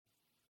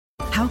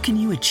How can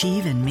you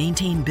achieve and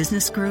maintain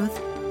business growth?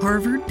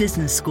 Harvard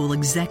Business School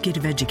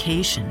Executive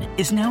Education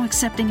is now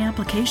accepting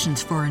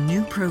applications for a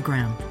new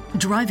program,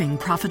 Driving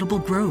Profitable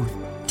Growth.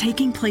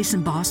 Taking place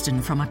in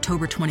Boston from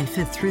October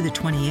 25th through the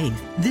 28th,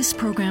 this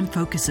program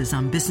focuses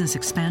on business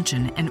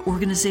expansion and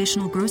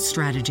organizational growth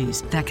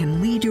strategies that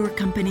can lead your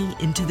company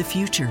into the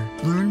future.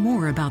 Learn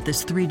more about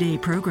this 3-day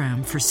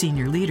program for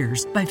senior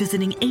leaders by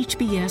visiting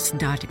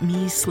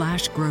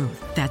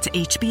hbs.me/growth. That's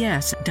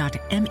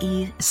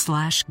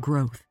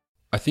hbs.me/growth.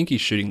 I think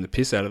he's shooting the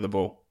piss out of the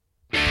ball.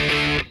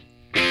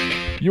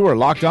 You are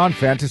Locked On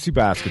Fantasy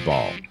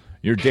Basketball,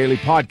 your daily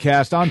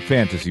podcast on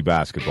fantasy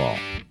basketball.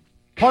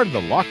 Part of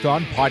the Locked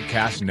On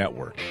Podcast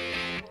Network,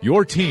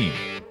 your team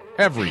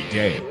every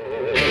day.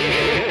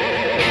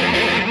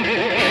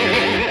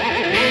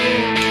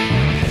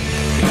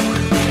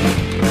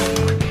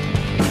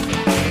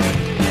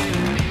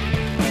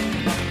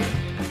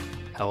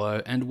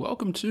 Hello and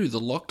welcome to the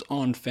Locked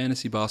On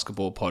Fantasy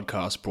Basketball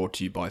podcast, brought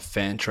to you by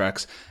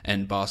Fantrax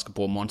and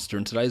Basketball Monster.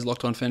 And today's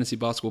Locked On Fantasy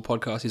Basketball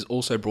podcast is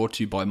also brought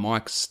to you by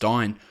Mike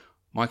Stein.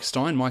 Mike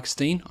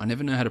Steen, I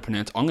never know how to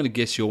pronounce. I'm going to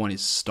guess your one is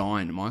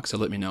Stein, Mike, so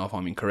let me know if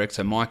I'm incorrect.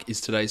 So Mike is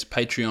today's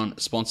Patreon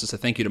sponsor, so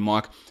thank you to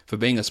Mike for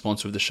being a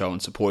sponsor of the show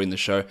and supporting the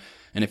show.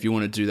 And if you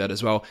want to do that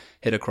as well,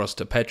 head across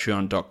to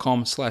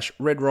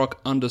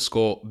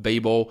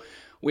patreon.com/redrock_bball.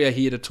 We are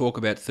here to talk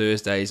about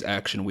Thursday's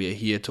action. We are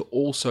here to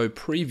also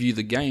preview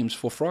the games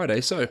for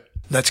Friday. So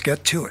let's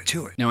get to it.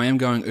 Now, I am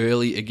going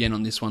early again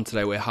on this one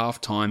today. We're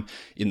halftime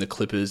in the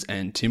Clippers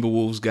and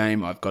Timberwolves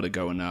game. I've got to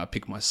go and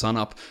pick my son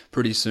up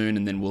pretty soon,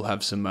 and then we'll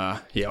have some, I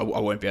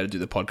won't be able to do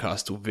the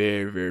podcast till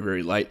very, very,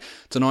 very late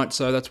tonight.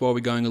 So that's why we're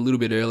going a little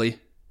bit early.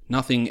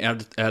 Nothing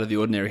out of the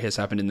ordinary has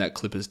happened in that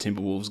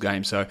Clippers-Timberwolves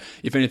game. So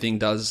if anything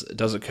does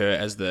occur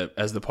as the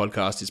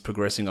podcast is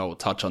progressing, I will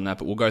touch on that.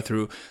 But we'll go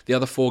through the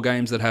other 4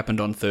 games that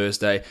happened on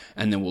Thursday,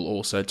 and then we'll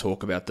also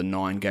talk about the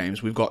 9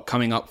 games we've got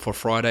coming up for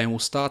Friday. And we'll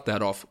start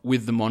that off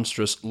with the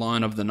monstrous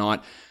line of the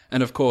night.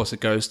 And of course, it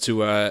goes to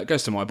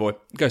my boy,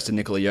 it goes to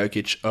Nikola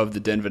Jokic of the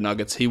Denver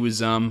Nuggets. He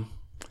was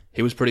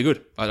pretty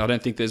good. I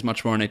don't think there's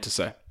much more I need to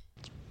say.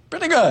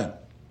 Pretty good.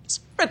 It's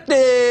pretty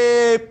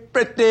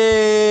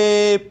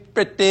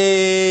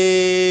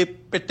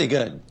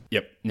good.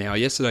 Yep. Now,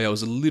 yesterday I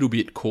was a little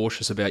bit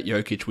cautious about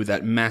Jokic with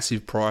that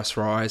massive price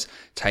rise,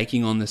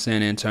 taking on the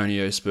San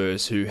Antonio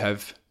Spurs, who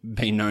have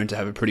been known to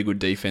have a pretty good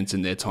defense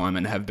in their time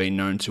and have been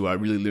known to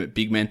really limit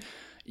big men.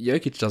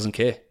 Jokic doesn't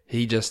care.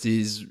 He just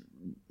is...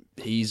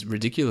 He's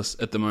ridiculous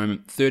at the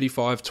moment.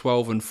 35,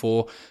 12, and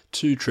 4,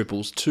 2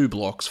 triples, 2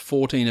 blocks,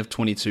 14 of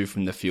 22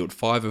 from the field,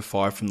 5 of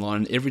 5 from the line.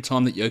 And every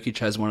time that Jokic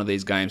has one of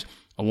these games,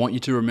 I want you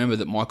to remember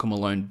that Michael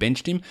Malone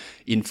benched him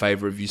in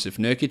favour of Jusuf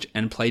Nurkic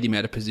and played him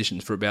out of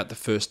positions for about the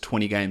first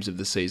 20 games of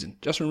the season.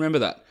 Just remember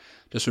that.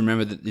 Just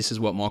remember that this is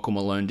what Michael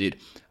Malone did.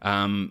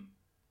 I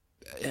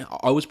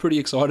was pretty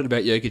excited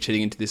about Jokic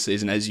heading into this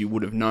season. As you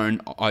would have known,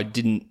 I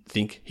didn't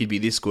think he'd be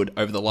this good.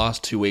 Over the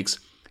last 2 weeks,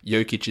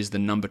 Jokic is the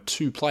number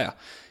 2 player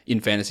in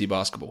fantasy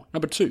basketball.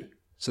 Number 2.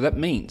 So that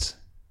means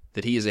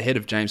that he is ahead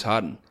of James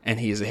Harden and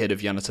he is ahead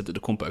of Giannis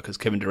Antetokounmpo because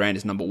Kevin Durant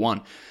is number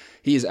 1.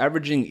 He is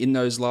averaging in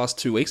those last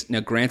 2 weeks. Now,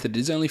 granted, it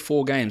is only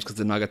 4 games because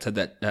the Nuggets had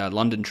that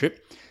London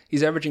trip.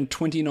 He's averaging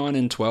 29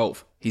 and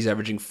 12. He's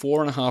averaging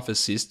 4.5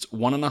 assists,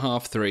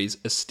 1.5 threes,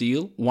 a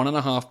steal,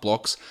 1.5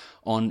 blocks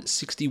on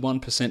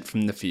 61%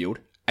 from the field,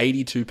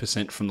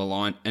 82% from the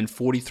line, and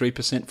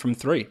 43% from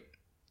 3.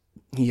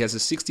 He has a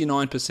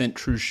 69%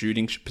 true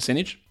shooting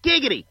percentage.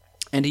 Giggity!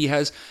 And he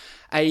has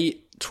a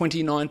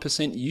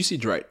 29%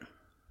 usage rate.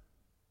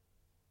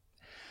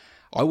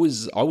 I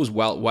was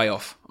way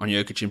off on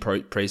Jokic in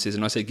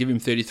preseason. I said, give him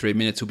 33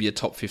 minutes, he'll be a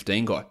top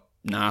 15 guy.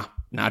 Nah,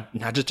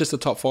 just a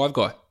top 5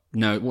 guy.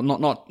 No, well,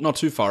 not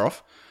too far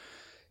off.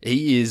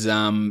 He is,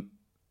 I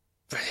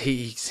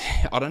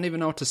don't even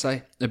know what to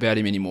say about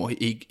him anymore.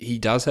 He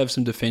does have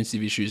some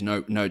defensive issues,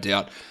 no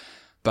doubt.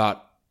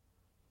 But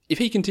if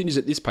he continues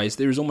at this pace,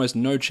 there is almost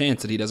no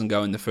chance that he doesn't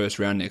go in the first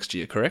round next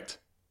year, correct?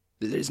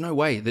 There's no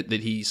way that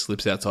he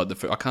slips outside the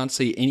first. I can't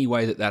see any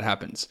way that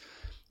happens.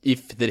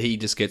 If that he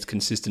just gets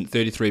consistent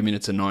 33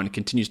 minutes a night and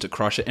continues to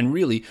crush it. And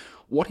really,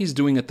 what he's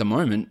doing at the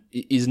moment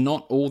is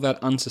not all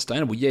that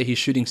unsustainable. Yeah, he's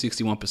shooting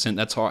 61%.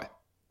 That's high.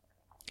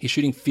 He's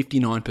shooting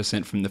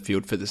 59% from the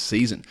field for the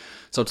season.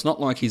 So it's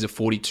not like he's a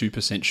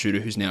 42%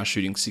 shooter who's now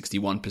shooting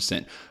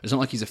 61%. It's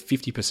not like he's a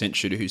 50%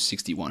 shooter who's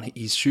 61.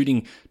 He's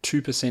shooting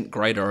 2%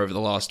 greater over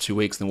the last 2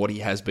 weeks than what he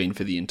has been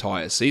for the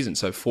entire season.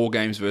 So 4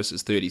 games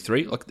versus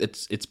 33, like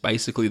it's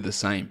basically the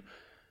same.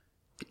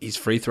 His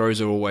free throws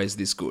are always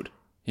this good.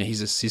 You know,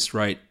 his assist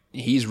rate,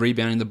 he's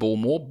rebounding the ball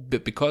more,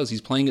 but because he's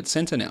playing at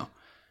center now.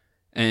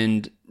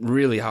 And it's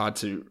really hard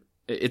to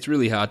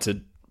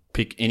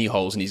pick any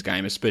holes in his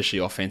game, especially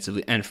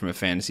offensively and from a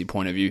fantasy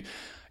point of view.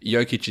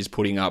 Jokic is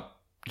putting up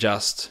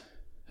just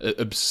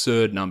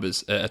absurd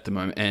numbers at the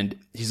moment, and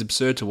he's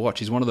absurd to watch.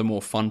 He's one of the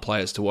more fun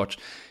players to watch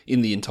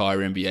in the entire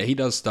NBA. He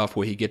does stuff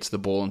where he gets the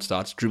ball and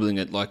starts dribbling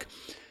it, like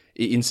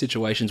in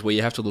situations where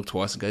you have to look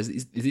twice and go,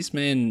 is this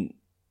man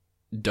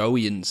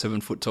doughy and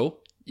 7 foot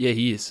tall? Yeah,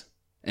 he is.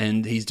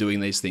 and he's doing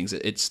these things.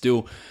 It's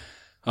still...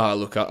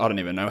 look, I don't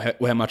even know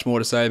how much more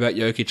to say about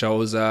Jokic.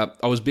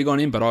 I was big on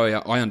him, but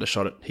I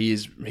undershot it. He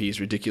is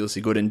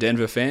ridiculously good. And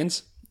Denver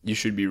fans, you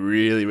should be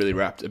really, really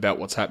wrapped about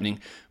what's happening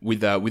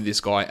with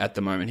this guy at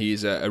the moment. He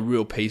is a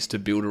real piece to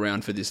build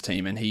around for this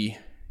team, and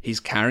he's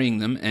carrying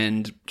them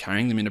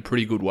in a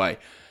pretty good way.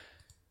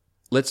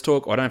 Let's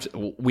talk.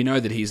 We know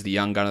that he's the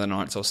young gun of the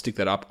night, so I'll stick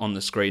that up on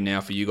the screen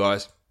now for you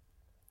guys.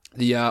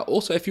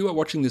 Also, if you are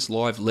watching this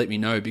live, let me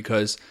know,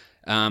 because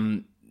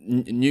some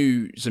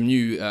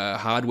new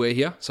hardware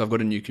here. So I've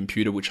got a new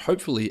computer which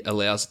hopefully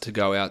allows it to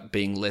go out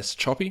being less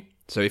choppy.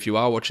 So if you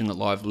are watching it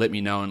live, let me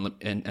know and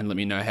let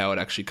me know how it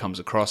actually comes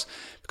across,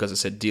 because I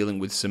said dealing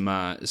with some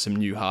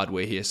new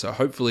hardware here. So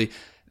hopefully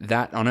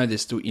that, I know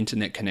there's still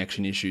internet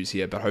connection issues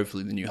here, but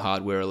hopefully the new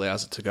hardware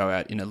allows it to go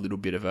out in a little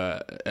bit of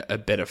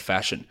a better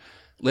fashion.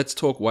 Let's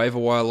talk waiver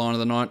wire line of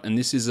the night, and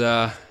this is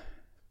the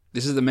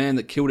man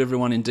that killed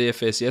everyone in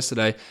DFS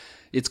yesterday.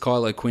 It's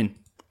Kyle O'Quinn.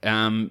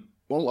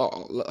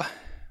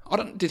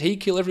 Did he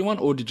kill everyone,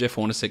 or did Jeff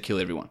Hornacek kill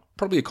everyone?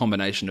 Probably a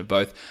combination of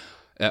both.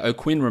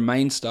 O'Quinn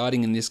remained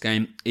starting in this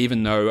game,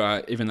 even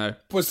though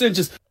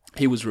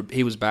he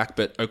was back,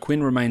 but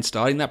O'Quinn remained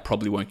starting. That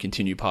probably won't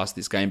continue past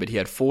this game, but he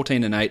had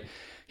 14 and 8.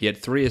 He had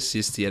 3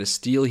 assists, he had a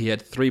steal, he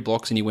had 3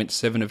 blocks, and he went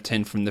 7 of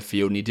 10 from the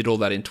field, and he did all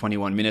that in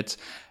 21 minutes.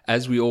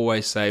 As we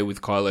always say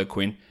with Kyle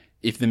O'Quinn,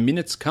 if the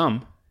minutes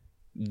come,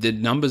 the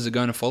numbers are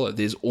going to follow.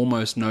 There's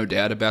almost no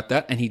doubt about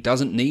that, and he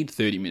doesn't need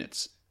 30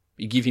 minutes.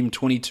 You give him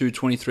 22,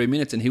 23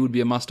 minutes, and he would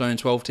be a must-own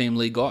 12-team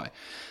league guy.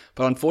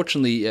 But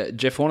unfortunately,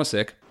 Jeff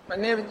Hornacek, my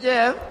name is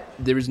Jeff,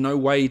 there is no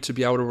way to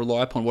be able to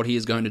rely upon what he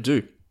is going to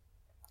do.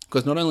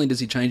 Because not only does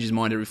he change his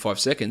mind every 5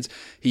 seconds,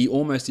 he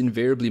almost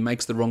invariably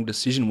makes the wrong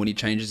decision when he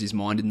changes his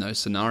mind in those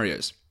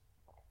scenarios.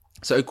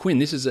 So O'Quinn,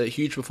 this is a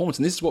huge performance,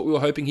 and this is what we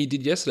were hoping he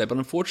did yesterday, but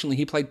unfortunately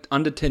he played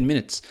under 10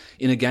 minutes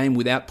in a game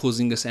without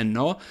Porzingis and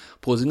Noah.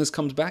 Porzingis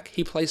comes back,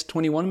 he plays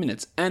 21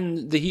 minutes,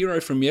 and the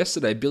hero from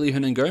yesterday, Billy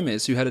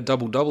Hernangomez, who had a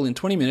double-double in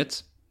 20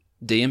 minutes,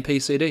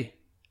 DMP-CD.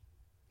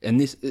 And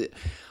this,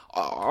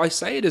 I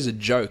say it as a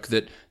joke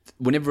that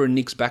whenever a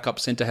Knicks backup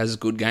center has a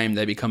good game,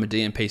 they become a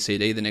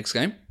DMP-CD the next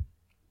game.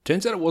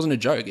 Turns out it wasn't a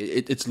joke.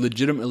 It's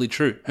legitimately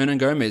true.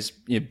 Hernangomez,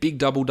 big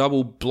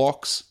double-double,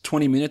 blocks,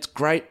 20 minutes,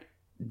 great.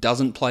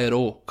 Doesn't play at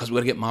all because we've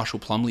got to get Marshall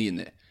Plumlee in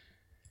there.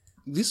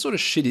 This sort of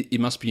shit,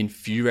 it must be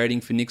infuriating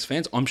for Knicks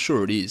fans. I'm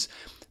sure it is.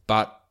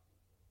 But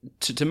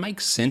to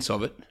make sense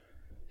of it,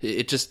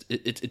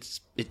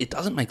 it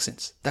doesn't make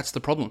sense. That's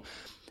the problem.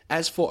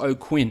 As for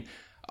O'Quinn,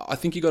 I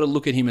think you got to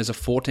look at him as a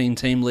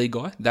 14-team league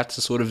guy. That's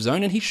the sort of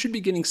zone, and he should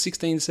be getting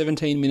 16,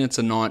 17 minutes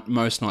a night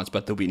most nights,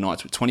 but there'll be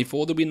nights with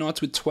 24, there'll be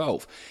nights with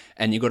 12,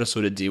 and you got to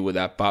sort of deal with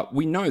that. But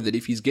we know that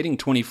if he's getting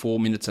 24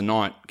 minutes a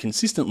night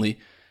consistently,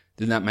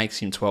 then that makes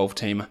him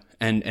 12-team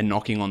and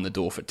knocking on the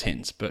door for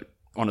 10s. But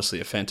honestly,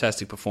 a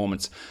fantastic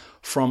performance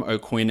from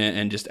O'Quinn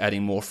and just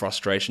adding more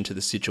frustration to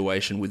the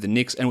situation with the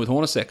Knicks and with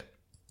Hornacek.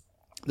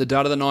 The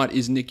dud of the night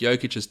is Nick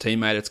Jokic's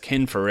teammate. It's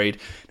Ken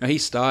Farid. Now, he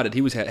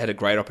had a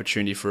great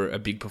opportunity for a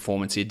big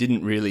performance here.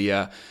 Didn't really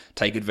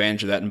take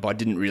advantage of that, and by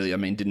didn't really, I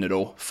mean didn't at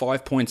all.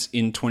 5 points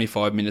in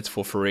 25 minutes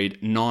for Farid,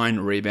 9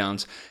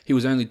 rebounds. He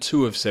was only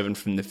 2 of 7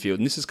 from the field,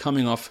 and this is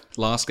coming off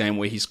last game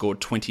where he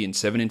scored 20 and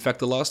 7. In fact,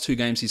 the last 2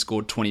 games he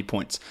scored 20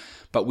 points.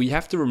 But we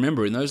have to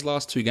remember, in those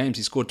last 2 games,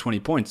 he scored 20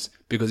 points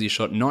because he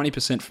shot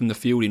 90% from the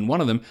field in one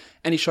of them,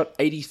 and he shot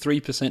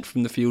 83%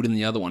 from the field in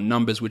the other one,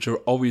 numbers which are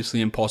obviously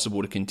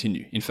impossible to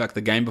continue. In fact,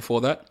 the game before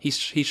that, he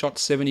shot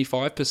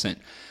 75%.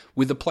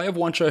 With the play of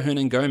Juancho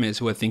Hernangomez,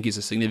 who I think is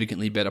a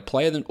significantly better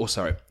player than,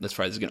 let's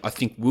phrase it again, I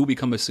think will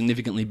become a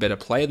significantly better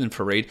player than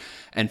Farid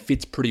and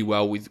fits pretty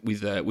well with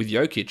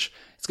Jokic.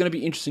 It's going to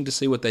be interesting to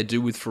see what they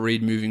do with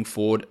Farid moving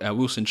forward.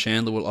 Wilson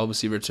Chandler will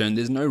obviously return.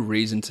 There's no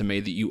reason to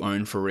me that you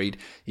own Farid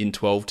in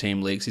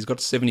 12-team leagues. He's got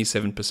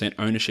 77%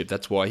 ownership.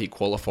 That's why he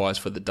qualifies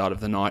for the dud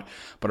of the night.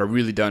 But I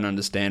really don't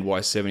understand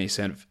why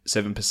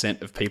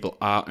 77% of people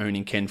are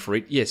owning Ken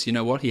Farid. Yes, you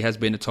know what? He has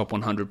been a top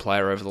 100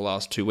 player over the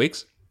last 2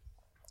 weeks.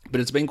 But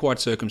it's been quite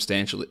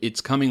circumstantial. It's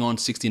coming on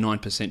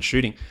 69%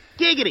 shooting.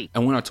 Giggity!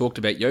 And when I talked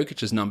about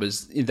Jokic's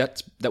numbers,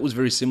 that was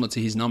very similar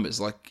to his numbers.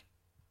 Like,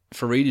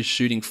 Farid is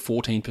shooting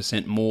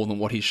 14% more than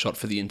what he's shot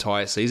for the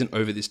entire season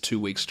over this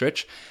 2-week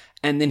stretch.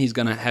 And then he's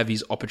going to have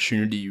his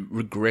opportunity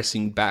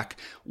regressing back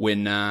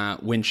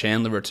when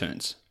Chandler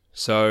returns.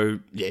 So,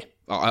 yeah,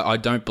 I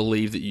don't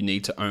believe that you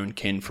need to own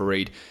Ken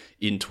Farid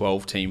in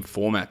 12-team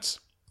formats.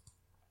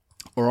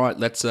 All right,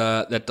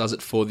 that does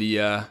it for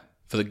the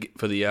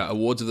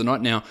awards of the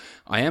night. Now,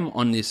 I am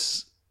on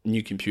this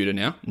new computer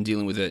now and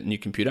dealing with a new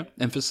computer,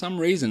 and for some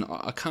reason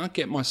I can't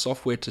get my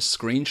software to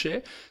screen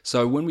share.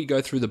 So when we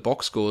go through the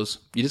box scores,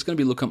 you're just going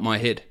to be looking at my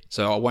head.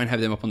 So I won't have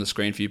them up on the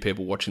screen for you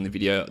people watching the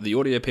video. The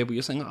audio people,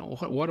 you're saying, oh,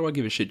 why do I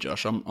give a shit,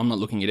 Josh? I'm not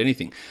looking at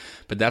anything.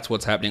 But that's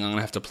what's happening. I'm going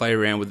to have to play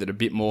around with it a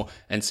bit more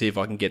and see if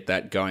I can get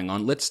that going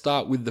on. Let's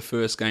start with the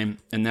first game,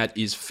 and that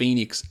is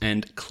Phoenix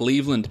and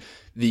Cleveland.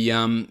 The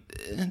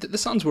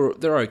Suns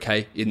they're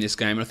okay in this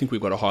game. And I think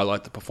we've got to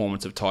highlight the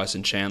performance of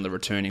Tyson Chandler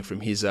returning from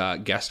his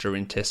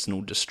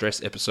gastrointestinal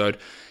distress episode.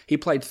 He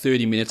played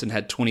 30 minutes and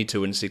had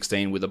 22 and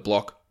 16 with a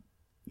block.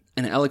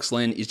 And Alex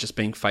Len is just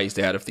being phased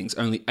out of things.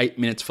 Only 8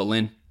 minutes for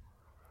Len.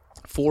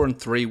 4 and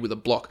 3 with a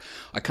block.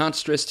 I can't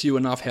stress to you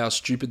enough how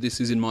stupid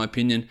this is, in my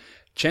opinion.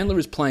 Chandler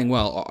is playing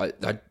well.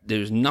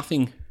 There's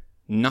nothing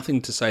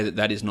to say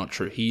that is not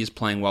true. He is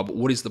playing well, but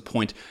what is the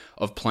point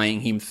of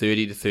playing him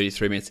 30 to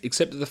 33 minutes,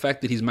 except for the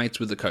fact that he's mates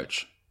with the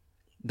coach?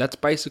 That's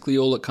basically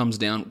all it comes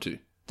down to,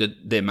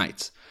 that they're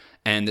mates,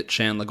 and that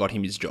Chandler got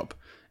him his job.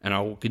 And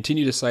I will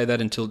continue to say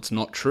that until it's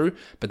not true,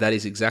 but that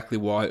is exactly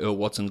why Earl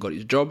Watson got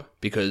his job,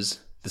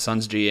 because the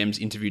Suns GMs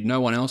interviewed no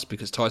one else,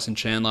 because Tyson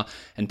Chandler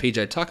and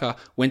PJ Tucker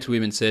went to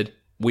him and said,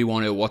 we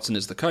want Earl Watson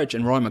as the coach.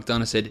 And Ryan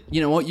McDonough said, you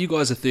know what, you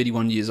guys are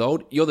 31 years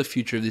old. You're the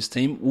future of this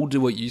team. We'll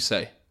do what you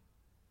say.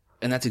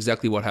 And that's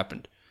exactly what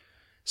happened.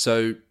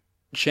 So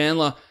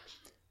Chandler,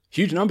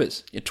 huge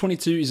numbers.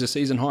 22 is a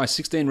season high.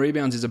 16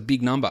 rebounds is a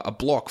big number. A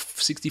block,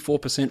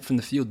 64% from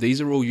the field.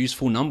 These are all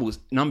useful numbers.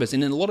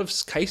 And in a lot of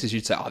cases,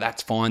 you'd say, "Oh,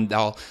 that's fine.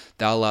 They'll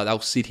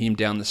sit him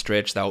down the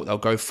stretch. They'll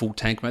go full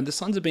tank mode." The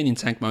Suns have been in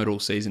tank mode all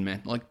season,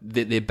 man. Like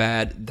they're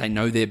bad. They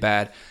know they're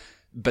bad.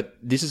 But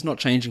this is not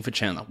changing for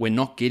Chandler. We're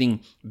not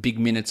getting big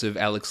minutes of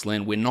Alex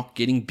Len. We're not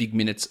getting big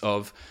minutes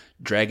of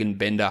Dragon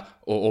Bender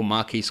or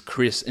Marquise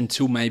Chris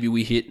until maybe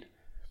we hit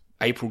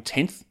April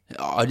 10th.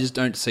 I just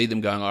don't see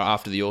them going,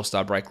 after the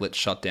All-Star break, let's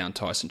shut down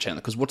Tyson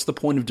Chandler. Because what's the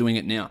point of doing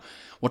it now?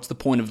 What's the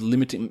point of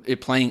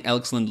playing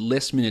Alex Len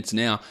less minutes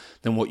now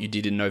than what you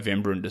did in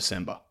November and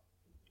December?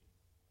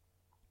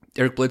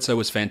 Eric Bledsoe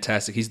was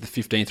fantastic. He's the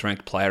 15th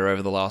ranked player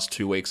over the last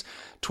 2 weeks.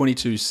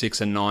 22,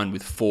 6, and 9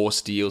 with 4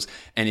 steals.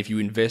 And if you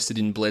invested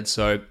in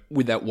Bledsoe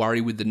with that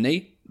worry with the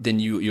knee, then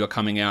you are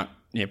coming out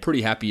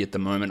pretty happy at the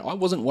moment. I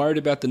wasn't worried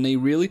about the knee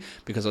really,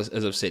 because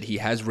as I've said, he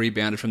has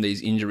rebounded from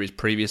these injuries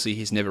previously.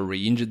 He's never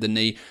re-injured the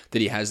knee that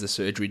he has the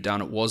surgery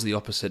done. It was the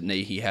opposite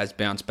knee. He has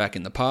bounced back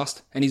in the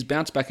past, and he's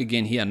bounced back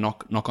again here,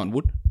 knock on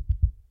wood.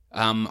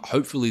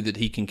 Hopefully that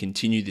he can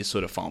continue this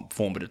sort of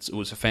form, but it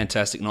was a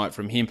fantastic night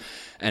from him.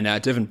 And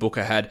Devin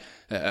Booker had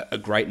a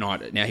great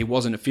night. Now, he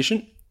wasn't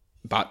efficient,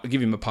 but I'll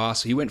give him a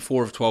pass. He went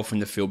 4 of 12 from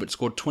the field, but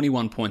scored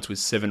 21 points with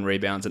 7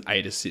 rebounds and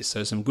 8 assists.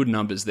 So some good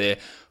numbers there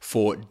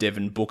for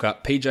Devin Booker.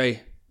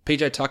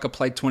 PJ Tucker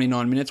played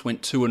 29 minutes,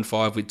 went 2 and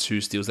 5 with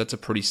 2 steals. That's a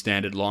pretty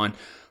standard line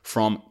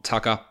from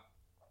Tucker.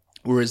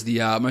 Whereas the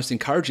most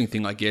encouraging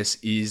thing, I guess,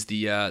 is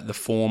the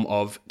form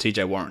of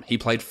TJ Warren. He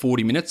played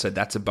 40 minutes, so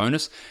that's a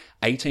bonus.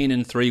 18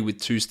 and 3 with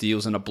 2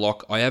 steals and a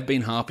block. I have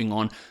been harping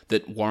on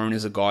that Warren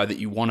is a guy that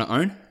you want to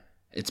own.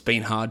 It's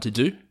been hard to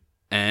do.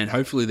 And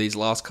hopefully these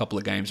last couple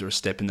of games are a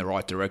step in the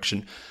right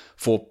direction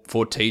for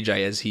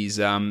TJ, as he's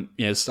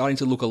starting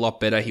to look a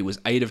lot better. He was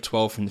 8 of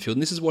 12 from the field,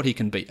 and this is what he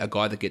can be: a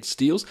guy that gets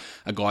steals,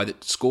 a guy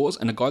that scores,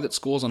 and a guy that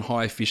scores on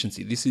high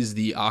efficiency. This is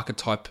the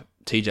archetype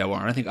TJ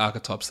Warren. I don't think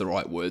archetype's the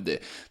right word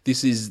there.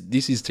 This is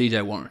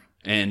TJ Warren.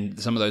 And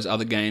some of those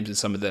other games and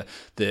some of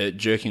the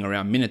jerking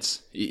around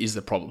minutes is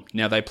the problem.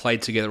 Now, they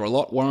played together a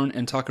lot, Warren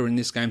and Tucker, in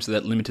this game, so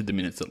that limited the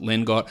minutes that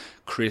Len got,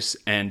 Chris,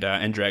 and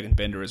Dragon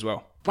Bender as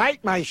well.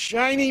 Bite my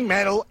shiny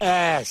metal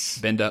ass.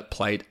 Bender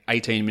played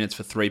 18 minutes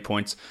for 3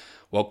 points,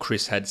 while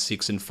Chris had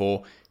 6 and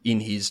 4 in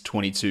his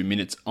 22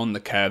 minutes on the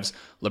Cavs.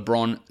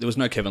 LeBron, there was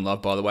no Kevin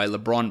Love, by the way.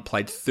 LeBron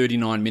played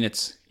 39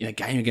 minutes in a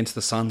game against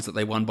the Suns that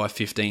they won by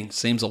 15.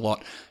 Seems a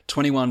lot.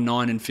 21,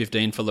 9, and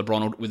 15 for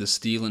LeBron with a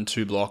steal and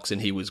 2 blocks,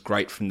 and he was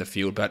great from the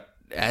field. But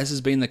as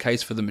has been the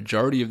case for the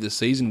majority of the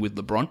season with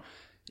LeBron,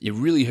 you're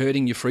really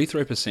hurting your free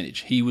throw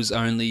percentage. He was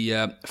only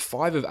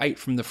 5 of 8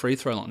 from the free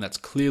throw line. That's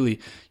clearly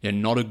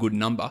not a good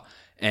number.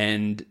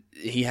 And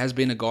he has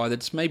been a guy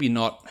that's maybe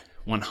not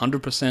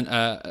 100%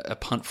 a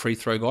punt free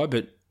throw guy,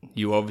 but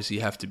you obviously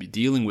have to be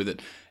dealing with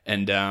it,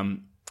 and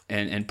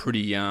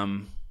pretty I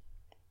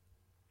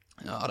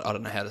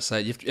don't know how to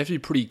say it. You have to be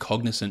pretty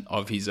cognizant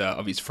of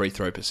his free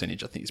throw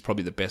percentage. I think is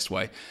probably the best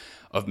way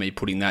of me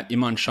putting that.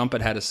 Iman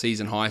Shumpert had a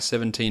season high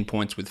 17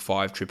 points with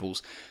 5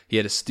 triples. He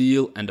had a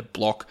steal and a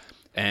block,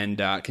 and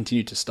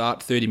continued to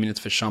start. 30 minutes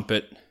for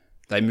Shumpert.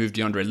 They moved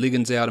DeAndre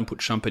Liggins out and put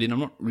Shumpert in. I'm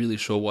not really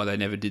sure why they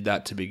never did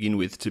that to begin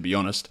with, to be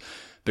honest.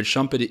 But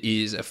Shumpert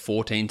is a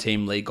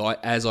 14-team league guy,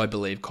 as I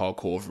believe Kyle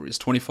Korver is.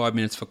 25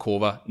 minutes for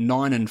Korver,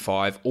 9 and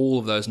 5. All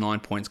of those 9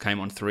 points came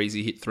on threes.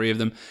 He hit 3 of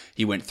them.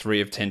 He went 3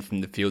 of 10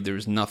 from the field. There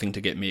is nothing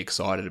to get me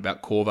excited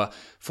about Korver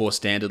for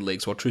standard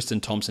leagues. While Tristan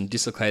Thompson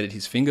dislocated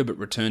his finger but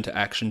returned to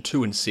action,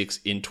 2 and 6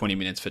 in 20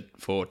 minutes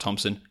for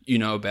Thompson. You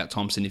know about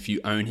Thompson. If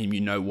you own him,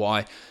 you know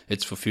why.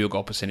 It's for field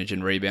goal percentage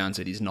and rebounds.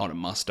 It is not a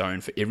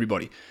must-own for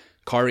everybody.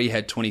 Kyrie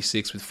had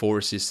 26 with 4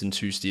 assists and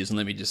 2 steals. And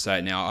let me just say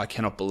it now, I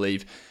cannot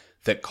believe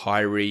that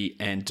Kyrie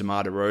and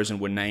DeMar DeRozan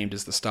were named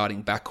as the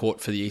starting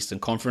backcourt for the Eastern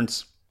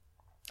Conference.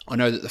 I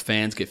know that the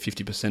fans get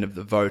 50% of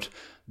the vote,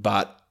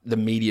 but the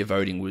media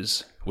voting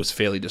was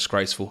fairly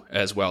disgraceful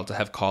as well. To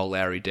have Kyle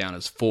Lowry down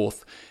as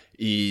fourth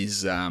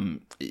is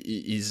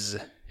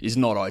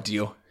not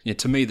ideal.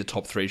 To me, the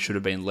top three should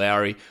have been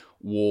Lowry,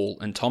 Wall,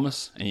 and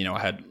Thomas. And I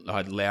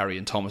had Lowry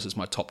and Thomas as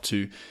my top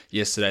two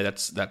yesterday.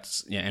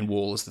 That's and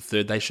Wall as the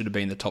third. They should have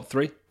been the top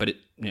three, but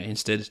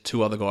instead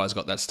two other guys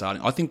got that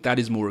starting. I think that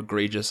is more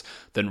egregious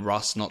than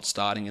Russ not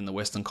starting in the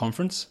Western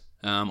Conference.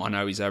 I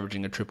know he's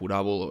averaging a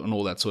triple-double and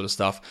all that sort of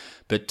stuff,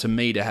 but to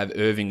me, to have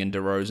Irving and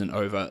DeRozan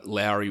over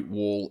Lowry,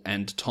 Wall,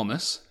 and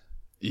Thomas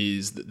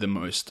is the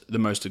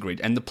most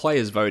agreed. And the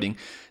players voting,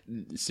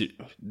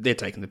 they're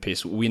taking the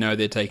piss. We know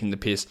they're taking the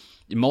piss.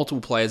 Multiple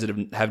players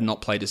that have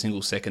not played a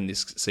single second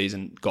this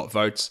season got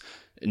votes,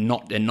 and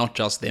not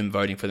just them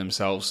voting for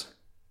themselves.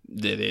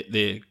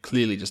 They're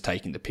clearly just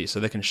taking the piss, so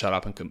they can shut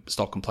up and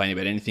stop complaining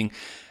about anything.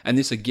 And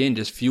this again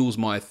just fuels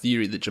my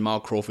theory that Jamal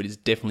Crawford is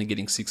definitely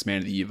getting 6 Man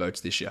of the Year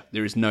votes this year.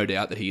 There is no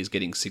doubt that he is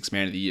getting 6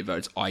 Man of the Year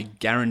votes. I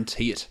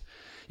guarantee it.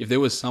 If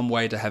there was some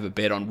way to have a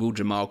bet on will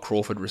Jamal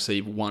Crawford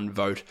receive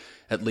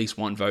at least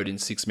one vote in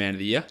 6 Man of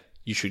the Year,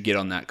 you should get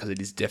on that, because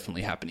it is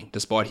definitely happening,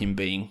 despite him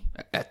being,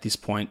 at this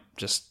point,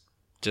 just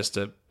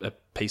a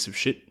piece of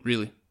shit,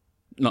 really.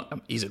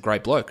 He's a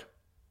great bloke,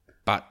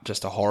 but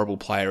just a horrible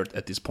player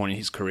at this point in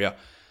his career.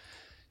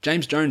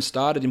 James Jones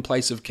started in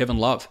place of Kevin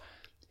Love.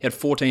 He had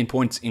 14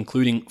 points,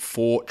 including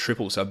 4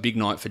 triples, so a big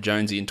night for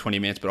Jonesy in 20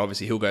 minutes, but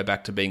obviously he'll go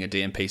back to being a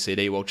DMP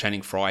CD, while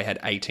Channing Frye had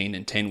 18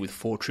 and 10 with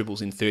 4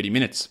 triples in 30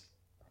 minutes.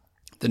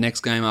 The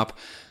next game up,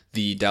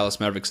 the Dallas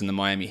Mavericks and the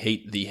Miami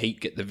Heat. The Heat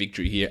get the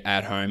victory here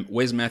at home.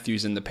 Wes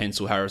Matthews and the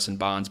pencil Harrison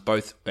Barnes,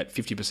 both at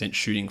 50%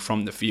 shooting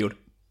from the field.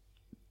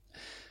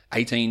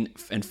 18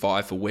 and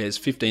 5 for Wes,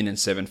 15 and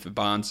 7 for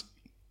Barnes.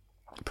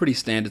 Pretty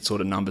standard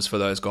sort of numbers for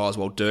those guys,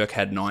 while Dirk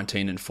had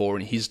 19 and 4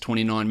 in his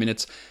 29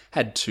 minutes,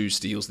 had 2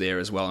 steals there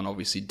as well, and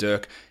obviously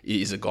Dirk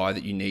is a guy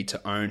that you need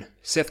to own.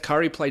 Seth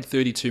Curry played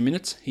 32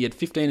 minutes. He had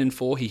 15 and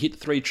 4. He hit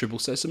 3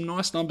 triples, so some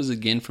nice numbers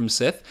again from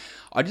Seth.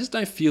 I just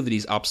don't feel that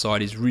his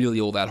upside is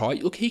really all that high.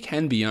 Look, he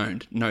can be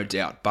owned, no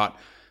doubt, but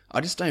I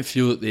just don't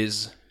feel that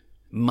there's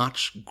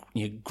much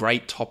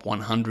great top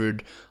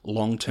 100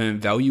 long-term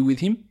value with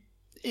him.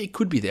 It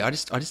could be there. I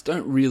just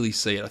don't really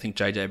see it. I think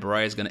JJ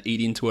Barea is going to eat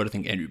into it. I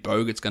think Andrew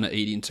Bogut's going to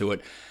eat into it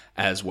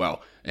as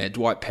well.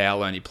 Dwight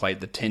Powell only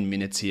played the 10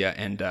 minutes here,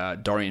 and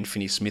Dorian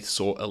Finney-Smith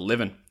saw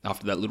 11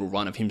 after that little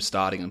run of him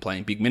starting and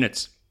playing big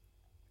minutes.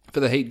 For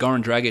the Heat,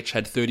 Goran Dragic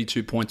had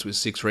 32 points with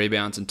 6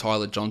 rebounds, and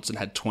Tyler Johnson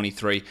had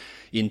 23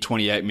 in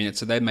 28 minutes.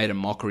 So they made a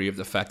mockery of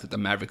the fact that the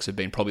Mavericks have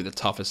been probably the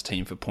toughest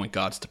team for point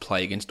guards to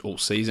play against all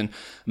season.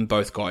 And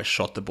both guys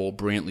shot the ball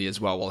brilliantly as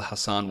well, while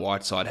Hassan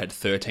Whiteside had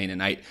 13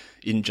 and 8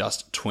 in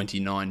just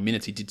 29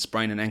 minutes. He did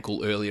sprain an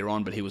ankle earlier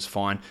on, but he was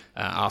fine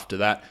after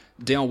that.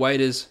 Dale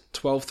Waiters,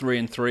 12, 3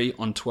 and 3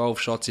 on 12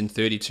 shots in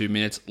 32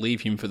 minutes,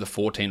 leave him for the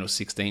 14 or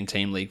 16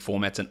 team league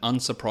formats. And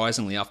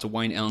unsurprisingly, after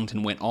Wayne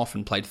Ellington went off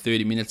and played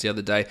 30 minutes the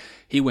other day,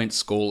 he went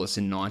scoreless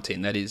in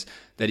 19. That is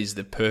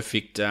the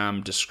perfect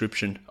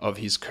description of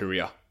his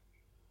career.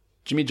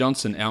 Jimmy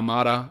Johnson, our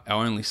martyr,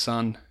 our only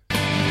son, he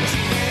did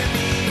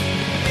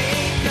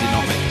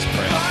not make us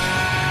proud.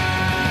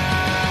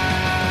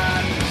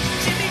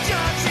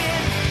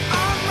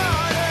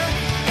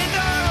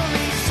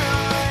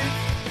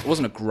 It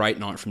wasn't a great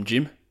night from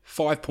Jim.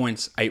 5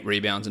 points, 8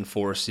 rebounds, and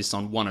 4 assists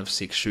on 1 of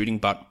 6 shooting,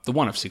 but the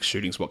 1 of 6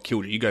 shooting is what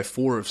killed it. You go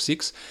 4 of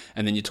 6,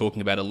 and then you're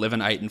talking about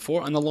 11, 8, and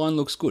 4, and the line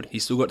looks good.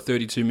 He's still got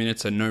 32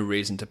 minutes, so no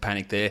reason to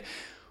panic there.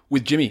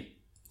 With Jimmy,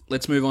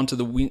 let's move on to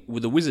the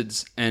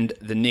Wizards and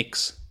the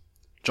Knicks.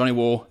 Johnny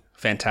Wall,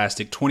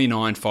 fantastic.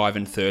 29, 5,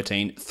 and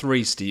 13,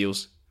 3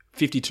 steals,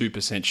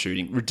 52%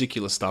 shooting.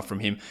 Ridiculous stuff from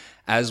him,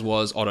 as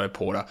was Otto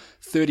Porter.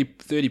 30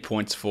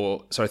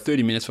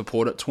 minutes for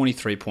Porter,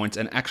 23 points,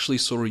 and actually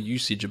saw a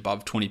usage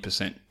above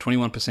 20%.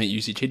 21%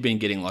 usage. He'd been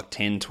getting like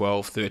 10,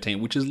 12,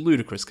 13, which is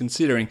ludicrous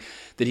considering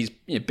that he's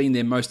been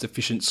their most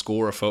efficient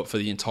scorer for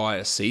the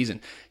entire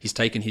season. He's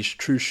taken his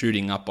true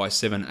shooting up by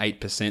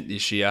 7-8%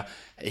 this year.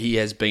 He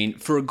has been,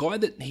 for a guy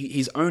that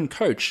his own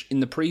coach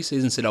in the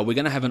preseason said, we're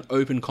going to have an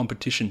open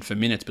competition for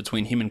minutes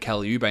between him and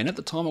Kelly Oubre. And at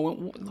the time I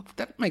went, look,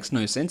 that makes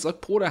no sense.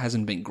 Like, Porter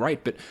hasn't been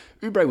great, but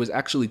Oubre was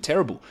actually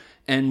terrible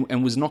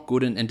and was not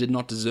good and did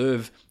not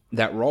deserve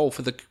that role.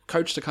 For the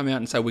coach to come out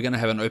and say, we're going to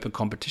have an open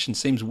competition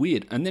seems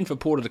weird. And then for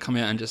Porter to come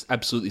out and just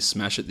absolutely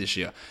smash it this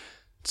year.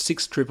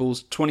 6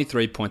 triples,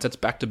 23 points. That's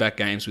back-to-back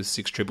games with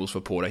 6 triples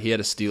for Porter. He had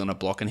a steal and a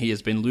block, and he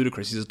has been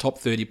ludicrous. He's a top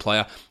 30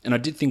 player, and I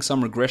did think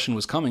some regression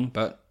was coming,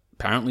 but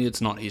apparently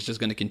it's not. He's just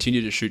going to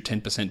continue to shoot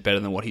 10% better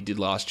than what he did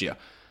last year.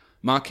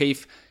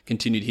 Markieff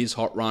continued his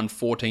hot run,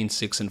 14,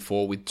 6, and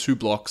 4 with 2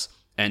 blocks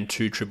and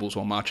 2 triples,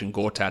 while Marcin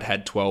Gortat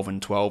had 12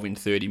 and 12 in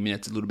 30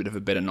 minutes. A little bit of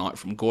a better night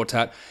from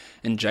Gortat.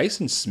 And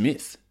Jason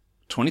Smith,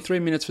 23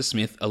 minutes for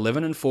Smith,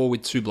 11 and 4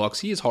 with 2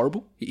 blocks. He is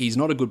horrible. He's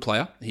not a good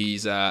player.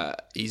 He's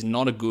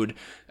not a good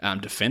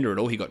defender at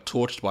all. He got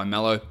torched by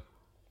Melo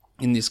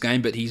in this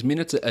game, but his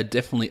minutes are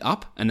definitely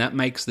up, and that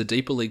makes the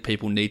deeper league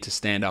people need to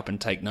stand up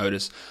and take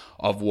notice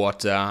of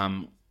what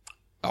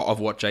of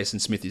what Jason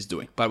Smith is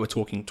doing, but we're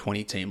talking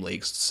 20-team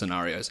league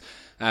scenarios.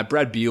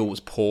 Brad Beal was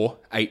poor,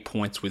 8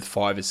 points with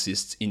 5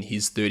 assists in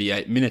his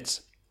 38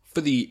 minutes.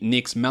 For the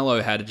Knicks,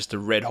 Melo had just a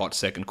red-hot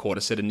second quarter,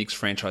 set a Knicks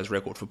franchise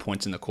record for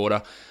points in the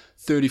quarter,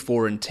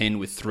 34 and 10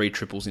 with 3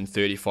 triples in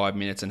 35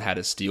 minutes and had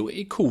a steal.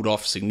 It cooled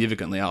off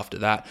significantly after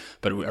that,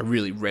 but a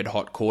really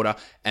red-hot quarter.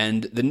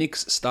 And the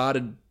Knicks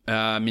started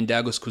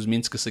Mindaugas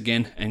Kuzminskas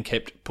again and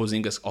kept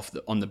Porzingis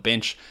on the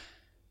bench.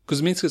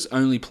 Kuzminskas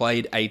only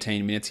played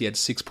 18 minutes. He had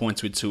 6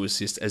 points with 2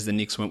 assists as the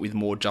Knicks went with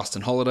more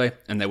Justin Holiday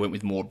and they went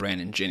with more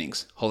Brandon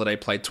Jennings. Holiday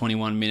played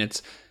 21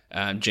 minutes,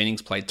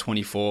 Jennings played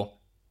 24.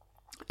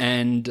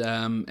 And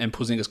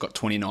Porzingis got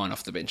 29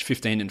 off the bench,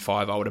 15 and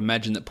 5. I would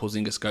imagine that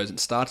Porzingis goes and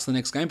starts the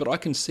next game, but I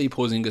can see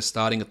Porzingis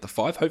starting at the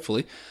 5,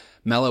 hopefully,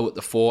 Melo at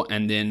the 4,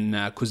 and then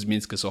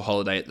Kuzminskas or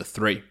Holiday at the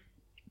 3.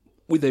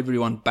 With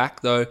everyone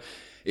back, though,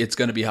 it's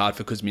going to be hard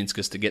for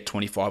Kuzminskas to get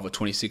 25 or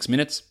 26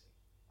 minutes.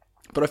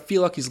 But I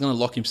feel like he's going to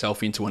lock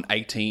himself into an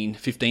 15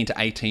 to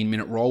 18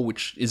 minute role,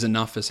 which is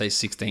enough for, say,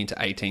 16 to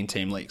 18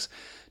 team leagues.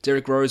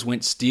 Derrick Rose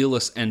went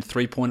stealless and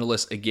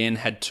 3-pointerless again,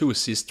 had 2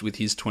 assists with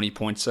his 20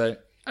 points, so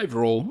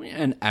overall,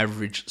 an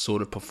average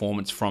sort of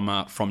performance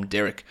from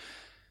Derek.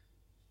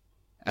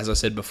 As I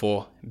said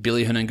before,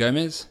 Billy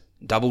Hernangomez,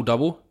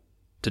 double-double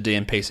to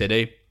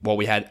DMPCD, while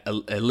we had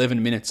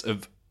 11 minutes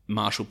of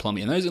Marshall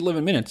Plumlee. And those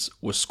 11 minutes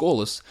were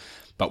scoreless,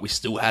 but we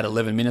still had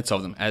 11 minutes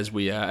of them as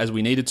we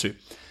needed to.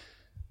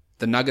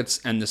 The Nuggets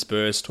and the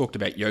Spurs, talked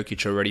about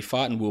Jokic already.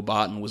 Will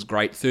Barton was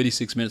great.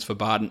 36 minutes for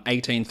Barton,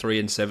 18, 3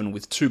 and 7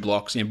 with 2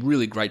 blocks.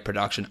 Really great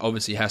production.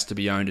 Obviously has to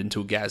be owned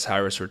until Gaz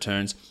Harris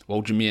returns,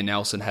 while Jameer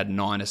Nelson had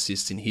 9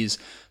 assists in his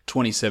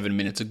 27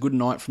 minutes. A good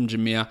night from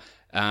Jameer.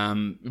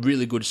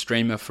 Really good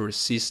streamer for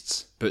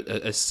assists, but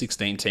a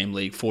 16-team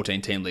league,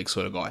 14-team league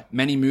sort of guy.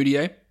 Manny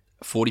Mudiay,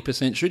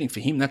 40% shooting. For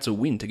him, that's a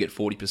win to get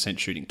 40%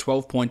 shooting.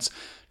 12 points,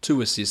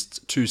 2 assists,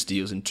 2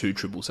 steals, and 2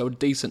 triples. So a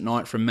decent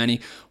night from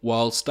Manny,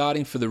 while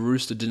starting for the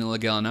Rooster Danilo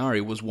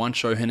Gallinari was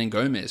Juancho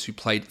Hernangomez, who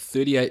played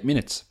 38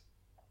 minutes.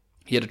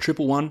 He had a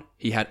 1-1,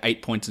 he had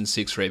 8 points and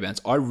 6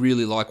 rebounds. I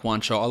really like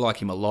Juancho, I like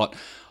him a lot.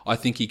 I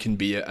think he can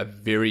be a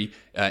very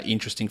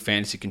interesting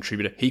fantasy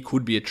contributor. He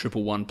could be a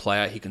 1-1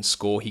 player. He can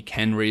score. He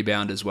can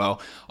rebound as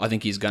well. I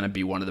think he's going to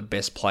be one of the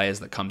best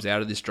players that comes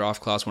out of this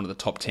draft class, one of the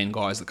top 10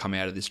 guys that come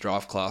out of this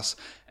draft class,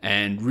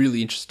 and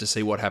really interested to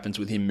see what happens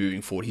with him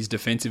moving forward. His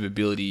defensive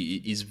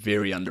ability is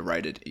very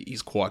underrated.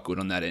 He's quite good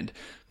on that end.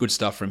 Good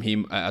stuff from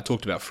him. I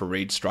talked about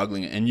Fareed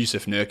struggling, and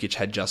Yusuf Nurkic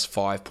had just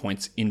 5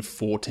 points in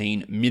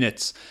 14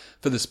 minutes.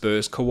 For the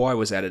Spurs, Kawhi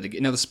was at it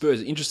again. Now, the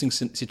Spurs, interesting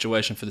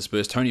situation for the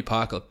Spurs. Tony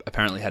Parker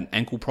apparently had an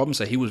ankle problem,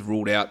 so he was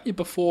ruled out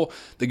before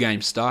the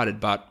game started,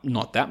 but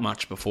not that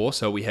much before.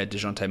 So we had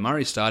DeJounte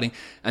Murray starting.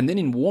 And then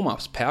in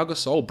warm-ups, Pau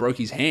Gasol broke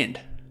his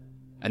hand.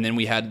 And then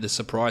we had the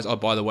surprise,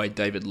 by the way,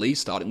 David Lee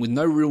starting with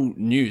no real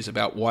news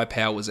about why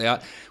Pau was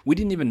out. We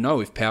didn't even know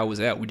if Pau was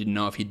out. We didn't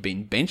know if he'd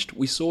been benched.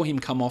 We saw him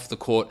come off the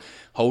court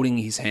holding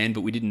his hand,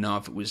 but we didn't know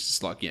if it was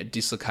just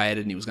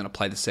dislocated and he was going to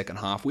play the second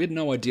half. We had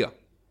no idea.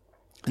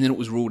 And then it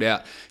was ruled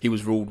out. He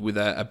was ruled with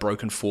a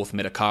broken 4th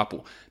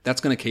metacarpal.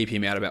 That's going to keep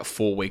him out about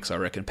 4 weeks, I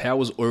reckon. Pau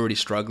was already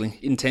struggling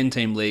in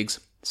 10-team leagues.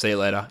 See you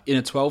later. In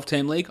a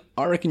 12-team league,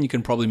 I reckon you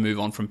can probably move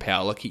on from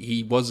Pau. Like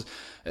he was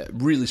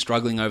really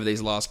struggling over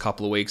these last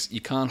couple of weeks.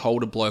 You can't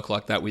hold a bloke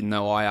like that with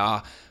no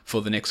IR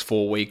for the next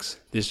 4 weeks.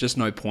 There's just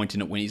no point in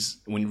it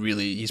when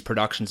really his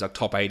production's like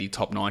top 80,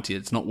 top 90.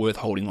 It's not worth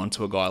holding on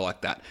to a guy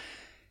like that.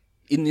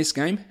 In this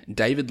game,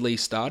 David Lee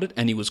started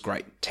and he was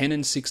great. 10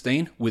 and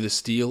 16 with a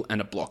steal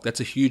and a block. That's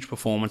a huge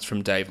performance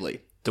from Dave Lee.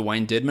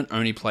 Dwayne Dedmon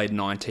only played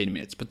 19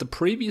 minutes. But the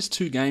previous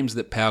 2 games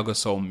that Pau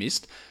Gasol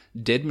missed,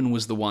 Dedmon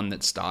was the one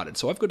that started.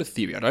 So I've got a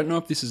theory. I don't know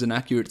if this is an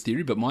accurate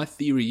theory, but my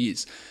theory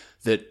is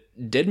that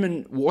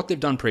Dedmon, what they've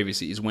done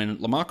previously is when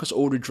LaMarcus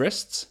Aldridge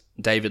rests,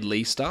 David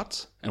Lee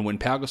starts. And when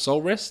Pau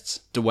Gasol rests,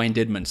 Dwayne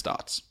Dedmon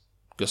starts.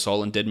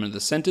 Gasol and Dedmon are the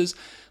centers.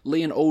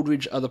 Lee and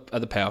Aldridge are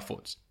the power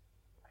forwards.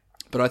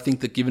 But I think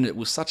that given it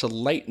was such a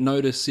late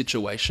notice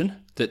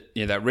situation that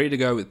they're ready to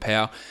go with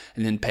Pau,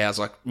 and then Pau's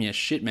like,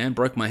 shit man,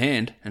 broke my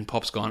hand, and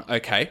Pop's gone,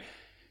 okay,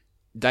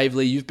 Dave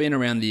Lee, you've been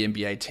around the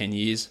NBA 10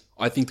 years.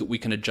 I think that we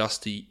can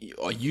adjust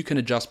you can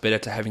adjust better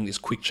to having this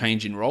quick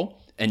change in role,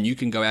 and you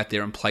can go out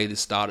there and play the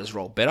starter's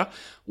role better.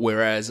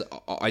 Whereas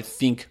I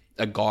think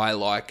a guy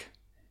like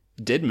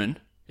Dedmon,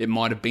 it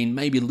might have been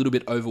maybe a little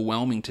bit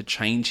overwhelming to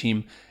change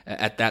him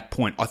at that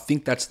point. I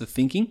think that's the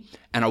thinking,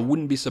 and I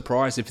wouldn't be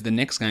surprised if the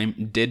next game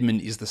Dedmon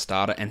is the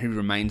starter and he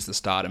remains the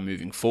starter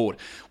moving forward.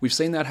 We've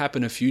seen that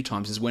happen a few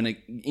times, is when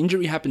an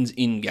injury happens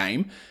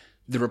in-game,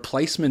 the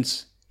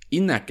replacements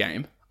in that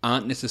game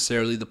aren't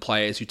necessarily the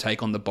players who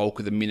take on the bulk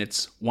of the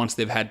minutes once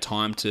they've had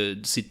time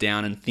to sit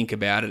down and think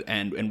about it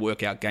and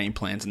work out game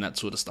plans and that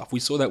sort of stuff. We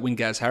saw that when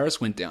Gaz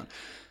Harris went down.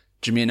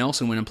 Jameer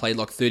Nelson went and played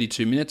like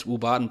 32 minutes. Will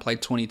Barton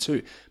played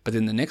 22. But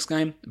then the next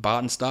game,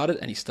 Barton started,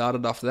 and he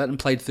started after that and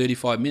played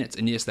 35 minutes.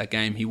 And yes, that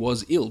game he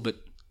was ill, but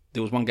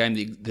there was one game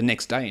the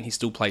next day and he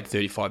still played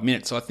 35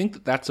 minutes. So I think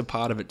that that's a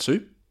part of it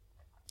too.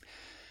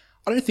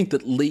 I don't think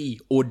that Lee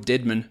or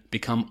Dedman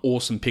become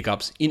awesome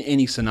pickups in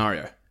any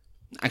scenario.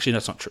 Actually,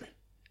 that's not true.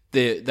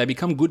 They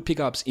become good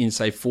pickups in,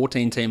 say,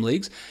 14-team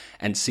leagues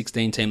and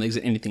 16-team leagues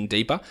and anything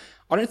deeper.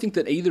 I don't think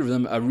that either of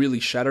them are really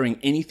shattering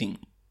anything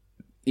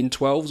in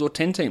 12s or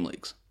 10-team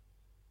leagues.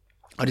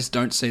 I just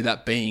don't see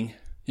that being,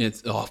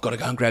 I've got to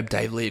go and grab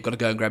Dave Lee, I've got to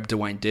go and grab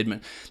Dwayne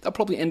Dedman. They'll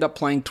probably end up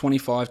playing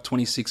 25,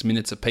 26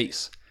 minutes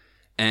apiece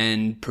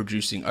and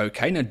producing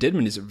okay. Now,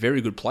 Dedman is a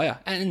very good player,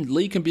 and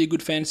Lee can be a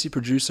good fantasy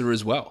producer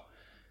as well.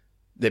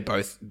 They're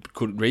both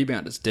good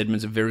rebounders.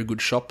 Dedman's a very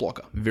good shot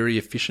blocker, very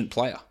efficient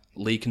player.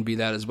 Lee can be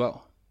that as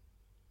well.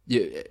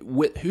 Yeah,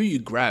 who you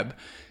grab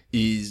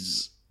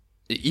is,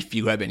 if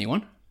you grab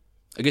anyone,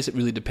 I guess it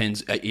really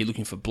depends. Are you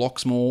looking for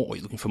blocks more, or are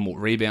you looking for more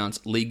rebounds?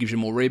 Lee gives you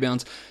more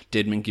rebounds,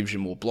 Dedman gives you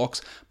more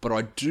blocks. But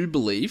I do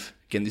believe,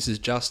 again, this is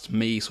just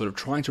me sort of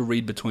trying to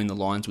read between the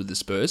lines with the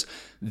Spurs,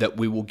 that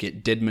we will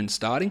get Dedman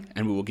starting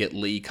and we will get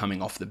Lee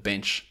coming off the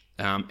bench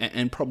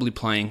and probably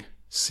playing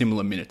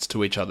similar minutes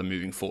to each other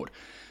moving forward.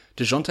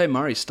 DeJounte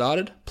Murray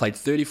started, played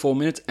 34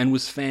 minutes, and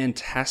was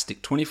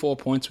fantastic. 24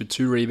 points with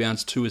 2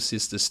 rebounds, 2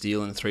 assists, a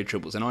steal, and 3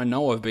 triples. And I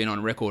know I've been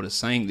on record as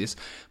saying this,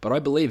 but I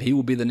believe he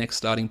will be the next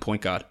starting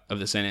point guard of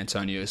the San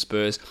Antonio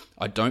Spurs.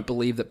 I don't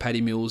believe that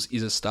Patty Mills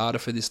is a starter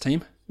for this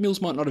team.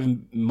 Mills might not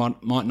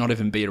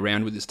even be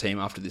around with this team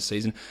after this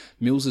season.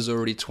 Mills is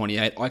already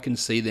 28. I can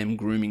see them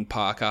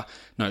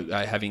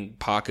having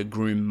Parker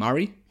groom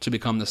Murray to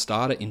become the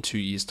starter in 2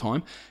 years'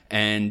 time,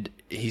 and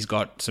he's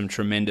got some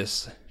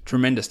tremendous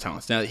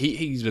talents. Now,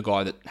 he's a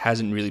guy that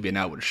hasn't really been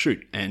able to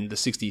shoot, and the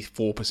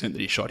 64% that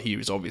he shot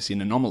here is obviously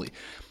an anomaly.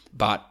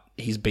 But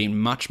he's been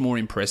much more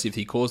impressive.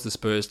 He caused the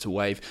Spurs to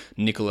waive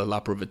Nicola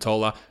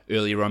Laprovitola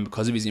earlier on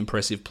because of his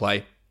impressive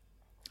play.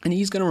 And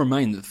he's going to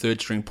remain the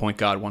third-string point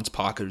guard once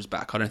Parker is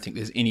back. I don't think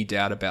there's any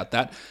doubt about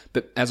that.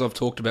 But as I've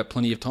talked about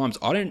plenty of times,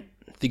 I don't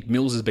think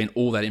Mills has been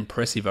all that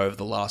impressive over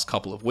the last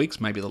couple of weeks,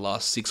 maybe the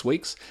last 6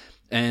 weeks.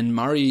 And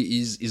Murray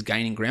is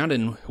gaining ground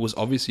and was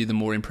obviously the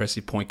more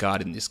impressive point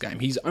guard in this game.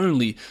 He's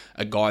only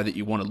a guy that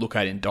you want to look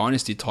at in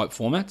dynasty-type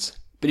formats.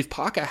 But if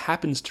Parker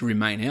happens to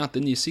remain out,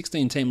 then your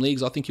 16-team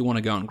leagues, I think you want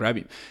to go and grab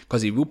him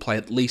because he will play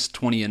at least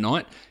 20 a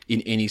night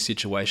in any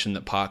situation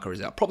that Parker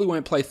is out. Probably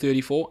won't play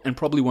 34 and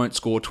probably won't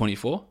score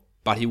 24,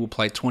 but he will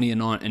play 20 a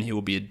night and he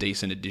will be a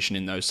decent addition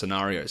in those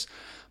scenarios.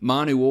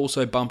 Manu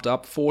also bumped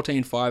up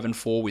 14, 5, and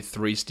 4 with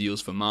 3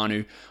 steals for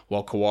Manu,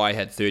 while Kawhi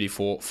had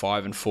 34,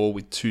 5, and 4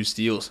 with 2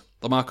 steals.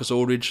 LaMarcus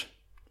Aldridge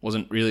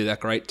wasn't really that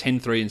great.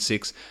 10, 3, and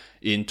 6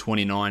 in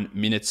 29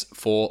 minutes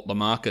for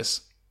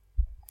LaMarcus.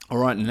 All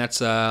right, and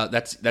that's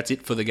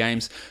it for the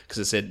games. Because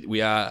I said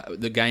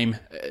the game.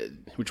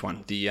 Which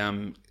one?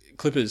 The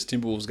Clippers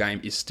Timberwolves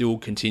game is still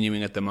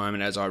continuing at the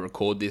moment as I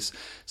record this.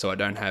 So I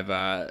don't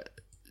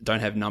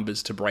have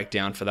numbers to break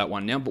down for that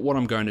one now. But what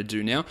I'm going to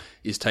do now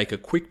is take a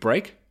quick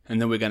break, and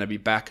then we're going to be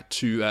back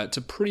to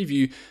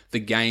preview the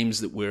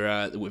games that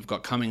we've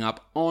got coming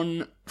up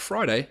on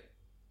Friday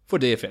for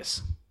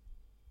DFS.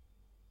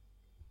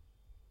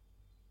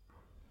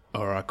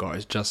 All right,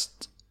 guys,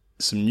 just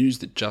some news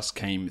that just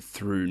came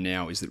through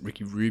now is that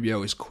Ricky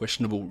Rubio is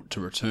questionable to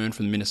return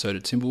from the Minnesota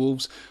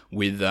Timberwolves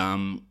with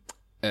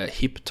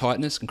hip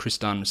tightness, and Chris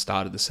Dunn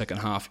started the second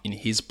half in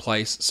his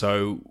place.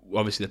 So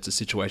obviously that's a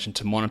situation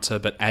to monitor,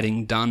 but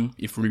adding Dunn,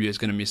 if Rubio is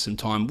going to miss some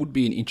time, would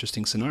be an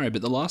interesting scenario.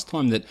 But the last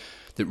time that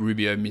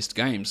Rubio missed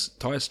games,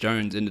 Tyus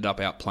Jones ended up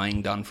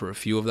outplaying Dunn for a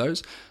few of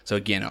those. So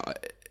again,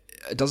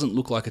 it doesn't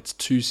look like it's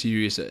too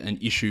serious an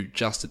issue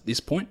just at this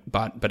point,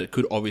 but it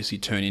could obviously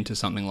turn into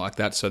something like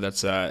that. So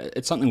that's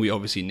it's something we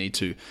obviously need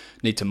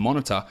to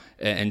monitor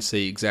and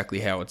see exactly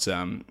how it's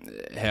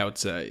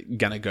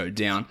gonna go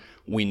down.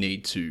 We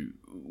need to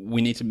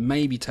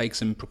maybe take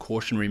some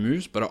precautionary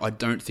moves, but I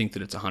don't think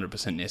that it's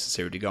 100%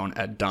 necessary to go and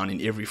add Dunn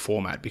in every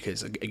format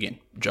because, again,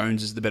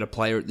 Jones is the better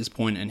player at this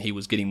point and he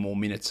was getting more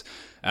minutes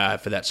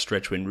for that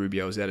stretch when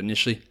Rubio was out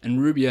initially,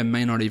 and Rubio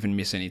may not even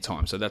miss any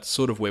time. So that's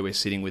sort of where we're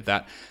sitting with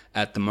that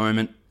at the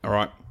moment. All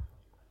right,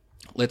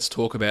 let's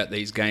talk about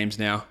these games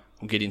now.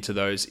 We'll get into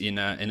those in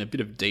a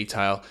bit of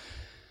detail.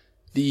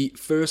 The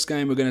first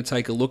game we're going to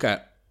take a look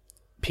at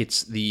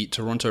pits the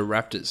Toronto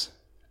Raptors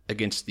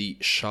against the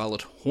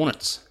Charlotte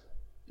Hornets.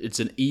 It's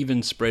an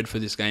even spread for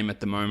this game at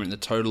the moment. The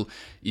total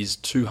is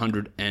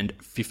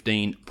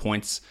 215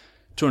 points.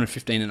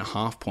 215 and a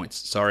half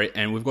points,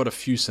 and we've got a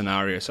few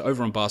scenarios. So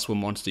over on Basketball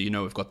Monster,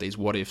 we've got these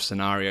what-if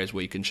scenarios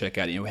where you can check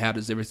out, how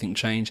does everything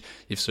change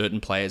if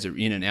certain players are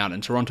in and out,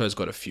 and Toronto's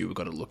got a few we've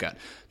got to look at.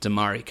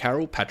 Damari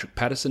Carroll, Patrick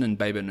Patterson, and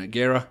Bebe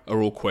Nogueira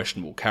are all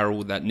questionable. Carroll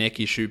with that neck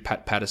issue,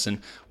 Pat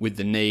Patterson with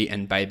the knee,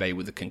 and Bebe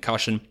with the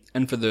concussion.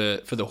 And for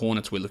the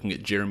Hornets, we're looking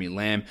at Jeremy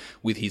Lamb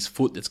with his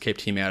foot that's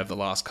kept him out of the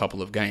last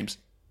couple of games.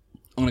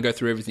 I'm going to go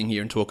through everything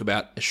here and talk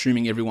about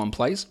assuming everyone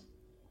plays.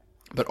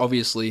 But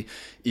obviously,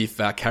 if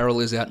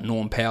Carroll is out,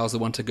 Norm Powell's the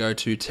one to go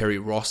to. Terry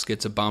Ross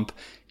gets a bump.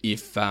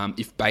 If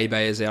Bebe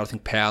is out, I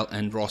think Powell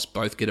and Ross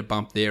both get a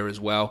bump there as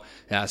well.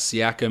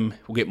 Siakam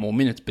will get more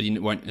minutes, but he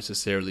won't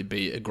necessarily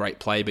be a great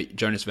play. But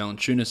Jonas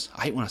Valanciunas,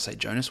 I hate when I say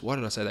Jonas. Why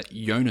did I say that?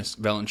 Jonas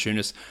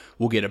Valanciunas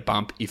will get a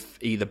bump if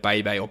either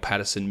Bebe or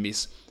Patterson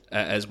miss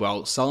as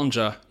well.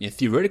 Sullinger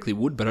theoretically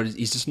would, but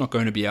he's just not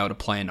going to be able to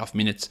play enough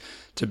minutes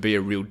to be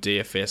a real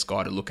DFS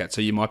guy to look at. So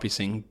you might be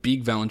seeing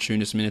big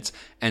Valanciunas minutes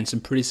and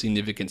some pretty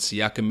significant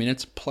Siakam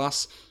minutes.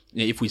 Plus,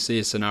 if we see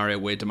a scenario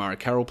where DeMar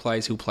Carroll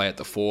plays, he'll play at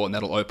the 4, and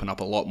that'll open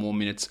up a lot more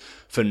minutes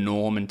for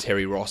Norm and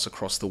Terry Ross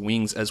across the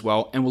wings as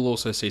well. And we'll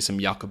also see some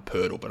Jakob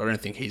Poeltl, but I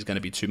don't think he's going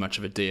to be too much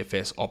of a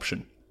DFS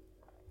option.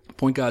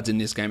 Point guards in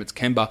this game, it's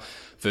Kemba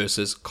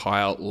versus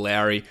Kyle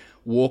Lowry.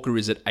 Walker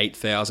is at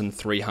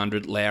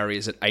 8,300. Lowry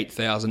is at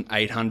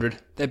 8,800.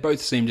 They both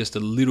seem just a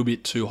little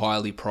bit too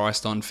highly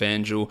priced on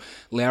FanDuel.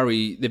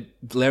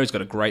 Lowry's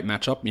got a great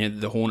matchup.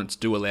 The Hornets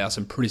do allow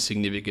some pretty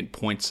significant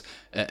points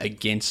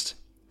against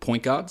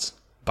point guards,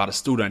 but I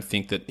still don't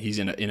think that he's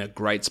in a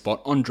great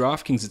spot. On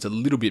DraftKings, it's a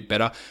little bit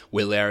better,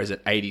 where Lowry's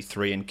at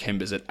 83 and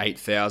Kemba's at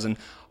 8,000.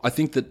 I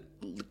think that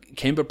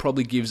Kemba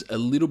probably gives a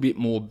little bit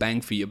more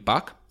bang for your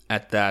buck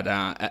at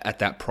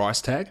that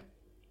price tag,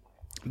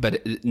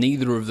 but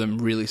neither of them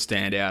really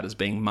stand out as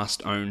being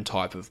must-own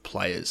type of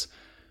players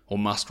or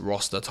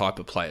must-roster type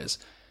of players.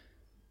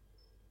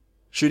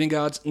 Shooting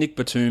guards, Nick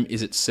Batum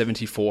is at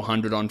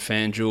 7,400 on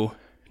FanDuel.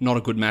 Not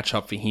a good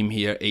matchup for him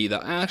here either.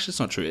 Actually, it's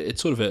not true.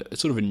 It's sort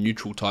of a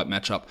neutral type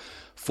matchup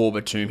for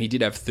Batum. He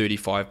did have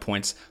 35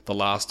 points the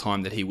last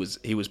time that he was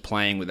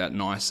playing with that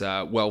nice,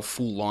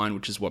 full line,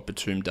 which is what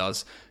Batum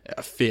does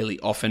fairly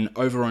often.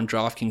 Over on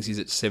DraftKings, he's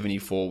at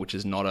 74, which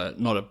is not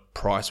a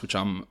price which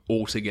I'm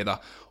altogether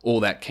all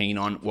that keen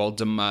on. While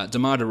DeMar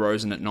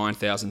DeRozan at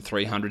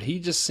 9,300, he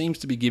just seems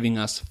to be giving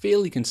us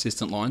fairly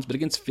consistent lines, but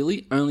against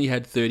Philly, only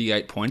had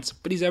 38 points,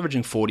 but he's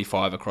averaging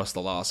 45 across the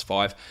last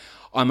 5.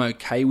 I'm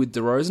okay with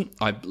DeRozan.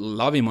 I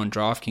love him on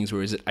DraftKings where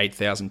he's at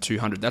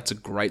 8,200. That's a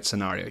great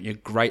scenario.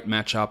 Great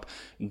matchup,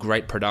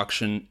 great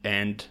production,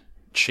 and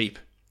cheap.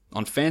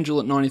 On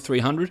FanDuel at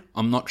 9,300,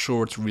 I'm not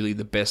sure it's really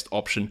the best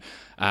option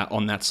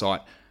on that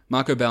site.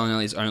 Marco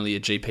Bellinelli is only a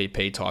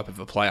GPP type of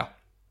a player.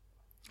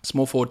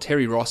 Small forward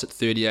Terry Ross at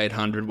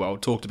 3,800. Well,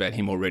 talked about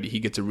him already. He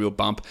gets a real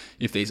bump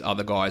if these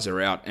other guys are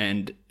out,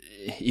 and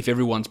if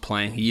everyone's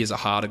playing, he is a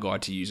harder guy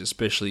to use,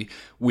 especially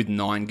with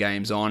 9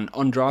 games on.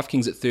 On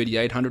DraftKings at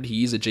 3,800,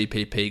 he is a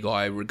GPP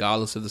guy,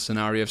 regardless of the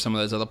scenario of some of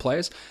those other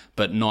players,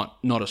 but not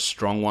a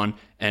strong one.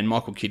 And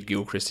Michael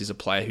Kidd-Gilchrist is a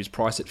player who's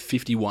priced at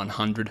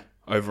 5,100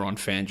 over on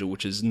FanDuel,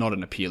 which is not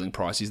an appealing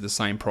price. He's the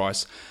same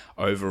price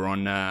over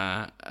on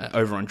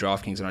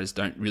DraftKings, and I just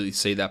don't really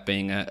see that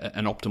being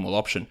an optimal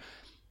option.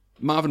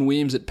 Marvin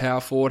Williams at power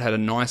forward had a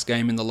nice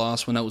game in the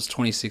last one. That was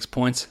 26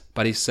 points,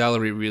 but his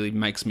salary really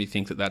makes me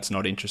think that that's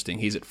not interesting.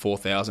 He's at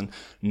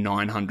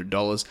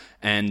 $4,900,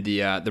 and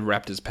the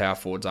Raptors power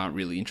forwards aren't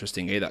really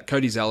interesting either.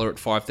 Cody Zeller at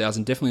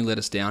 5,000 definitely let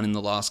us down in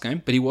the last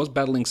game, but he was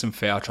battling some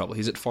foul trouble.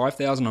 He's at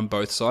 5,000 on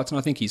both sides, and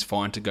I think he's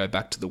fine to go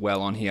back to the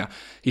well on here.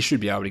 He should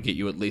be able to get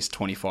you at least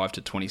 25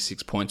 to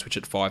 26 points, which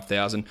at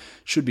 5,000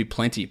 should be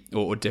plenty,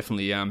 or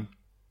definitely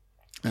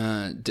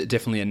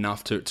definitely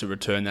enough to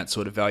return that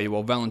sort of value.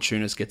 While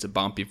Valanciunas gets a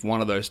bump if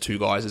one of those two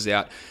guys is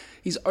out.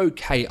 He's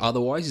okay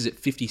otherwise. He's at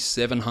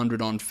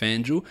 5,700 on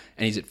FanDuel,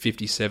 and he's at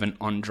 57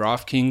 on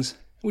DraftKings,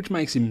 which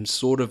makes him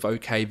sort of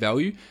okay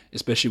value,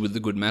 especially with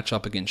the good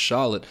matchup against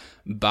Charlotte.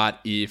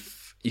 But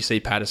if you see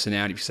Patterson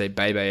out, if you see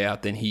Bebe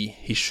out, then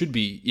he should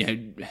be,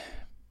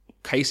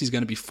 Casey's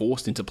going to be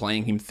forced into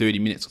playing him 30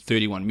 minutes or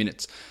 31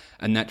 minutes,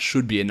 and that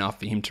should be enough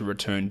for him to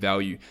return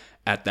value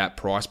at that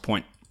price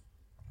point.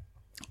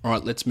 All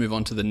right, let's move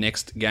on to the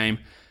next game.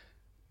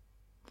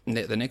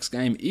 The next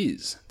game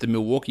is the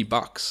Milwaukee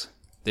Bucks.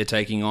 They're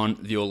taking on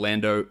the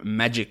Orlando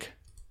Magic.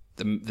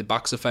 The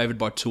Bucks are favored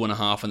by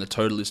 2.5, and the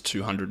total is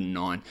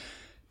 209.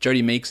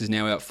 Jody Meeks is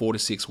now out 4 to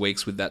 6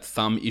 weeks with that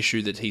thumb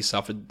issue that he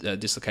suffered,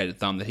 dislocated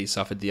thumb that he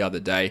suffered the other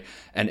day.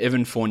 And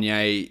Evan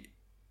Fournier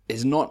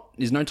there's no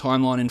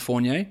timeline in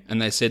Fournier, and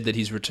they said that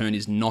his return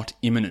is not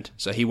imminent,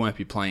 so he won't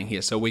be playing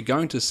here. So we're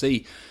going to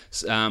see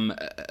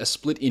a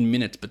split in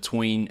minutes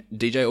between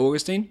DJ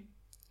Augustine,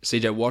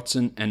 CJ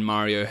Watson, and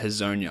Mario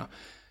Hezonja.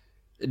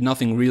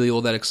 Nothing really all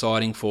that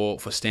exciting for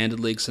standard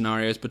league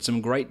scenarios, but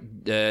some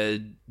great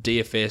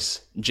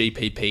DFS,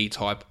 GPP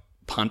type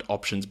punt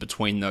options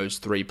between those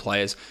three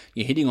players.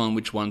 You're hitting on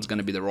which one's going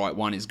to be the right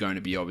one is going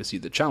to be obviously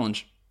the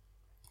challenge.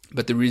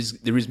 But there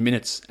is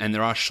minutes, and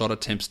there are shot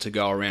attempts to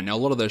go around. Now, a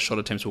lot of those shot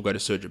attempts will go to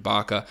Serge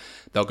Ibaka,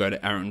 they'll go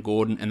to Aaron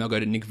Gordon, and they'll go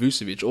to Nick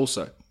Vucevic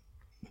also,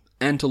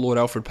 and to Lord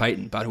Alfred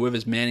Payton. But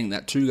whoever's manning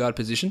that two-guard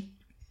position,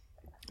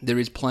 there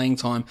is playing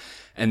time,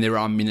 and there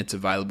are minutes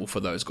available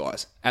for those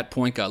guys. At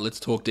point guard, let's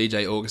talk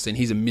DJ Augustine.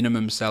 He's a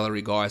minimum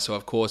salary guy, so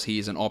of course he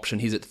is an option.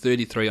 He's at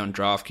 33 on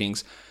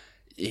DraftKings.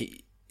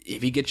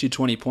 if he gets you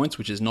 20 points,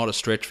 which is not a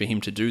stretch for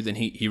him to do, then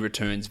he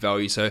returns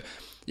value. So,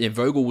 yeah,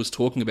 Vogel was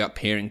talking about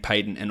pairing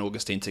Payton and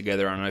Augustine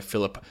together. I know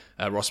Philip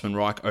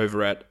Rossman-Reich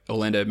over at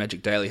Orlando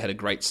Magic Daily had a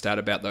great stat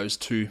about those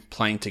two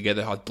playing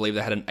together. I believe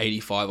they had an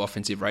 85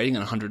 offensive rating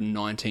and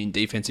 119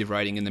 defensive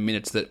rating in the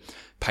minutes that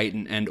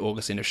Payton and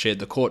Augustine have shared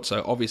the court.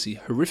 So obviously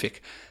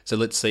horrific. So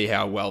let's see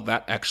how well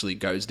that actually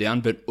goes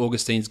down. But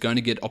Augustine's going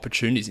to get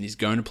opportunities and he's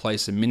going to play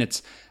some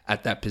minutes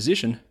at that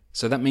position.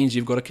 So that means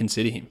you've got to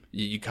consider him.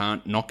 You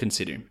can't not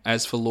consider him.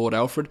 As for Lord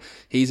Alfred,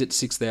 he's at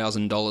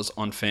 $6,000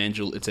 on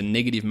FanDuel. It's a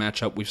negative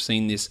matchup. We've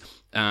seen this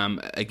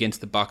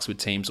against the Bucks with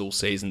teams all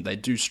season. They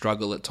do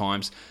struggle at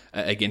times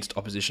against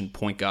opposition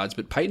point guards,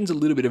 but Payton's a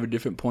little bit of a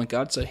different point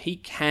guard, so he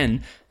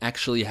can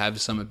actually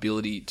have some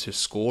ability to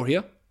score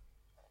here.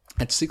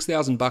 At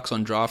 $6,000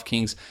 on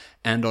DraftKings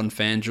and on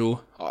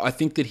FanDuel, I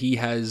think that he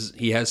has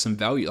some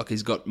value. Like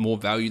he's got more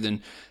value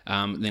than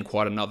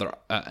quite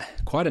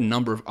a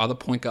number of other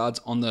point guards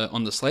on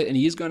the slate, and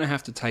he is going to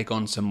have to take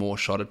on some more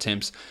shot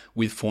attempts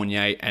with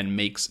Fournier and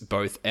Meeks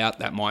both out.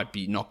 That might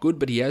be not good,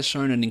 but he has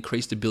shown an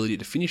increased ability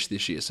to finish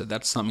this year, so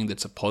that's something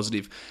that's a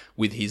positive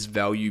with his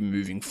value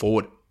moving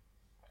forward.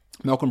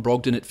 Malcolm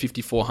Brogdon at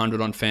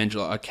 $5,400 on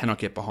FanDuel, I cannot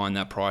get behind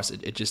that price.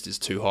 It just is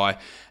too high.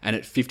 And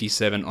at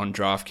 $57 on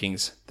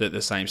DraftKings,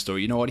 the same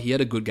story. You know what? He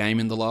had a good game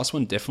in the last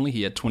one. Definitely,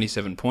 he had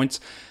 27 points.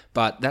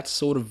 But that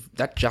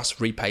just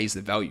repays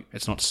the value.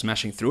 It's not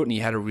smashing through it, and he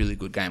had a really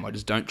good game. I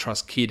just don't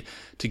trust Kidd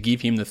to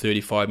give him the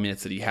 35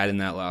 minutes that he had in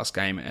that last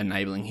game,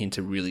 enabling him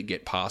to really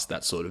get past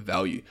that sort of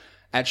value.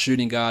 At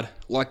shooting guard,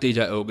 like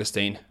DJ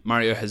Augustine,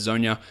 Mario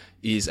Hezonja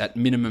is at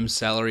minimum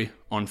salary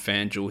on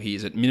FanDuel. He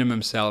is at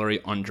minimum salary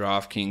on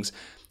DraftKings.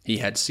 He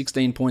had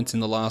 16 points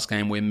in the last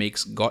game where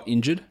Meeks got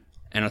injured,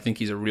 and I think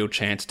he's a real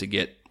chance to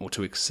get or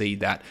to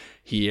exceed that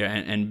here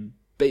and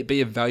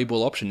be a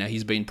valuable option. Now,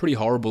 he's been pretty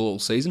horrible all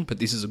season, but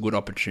this is a good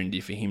opportunity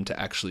for him to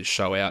actually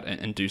show out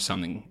and do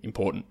something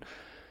important.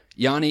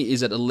 Yanni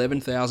is at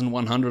 $11,100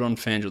 on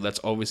FanDuel. That's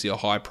obviously a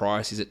high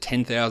price. He's at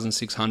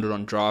 $10,600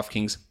 on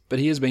DraftKings, but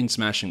he has been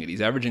smashing it.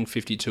 He's averaging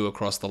 52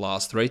 across the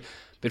last three,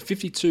 but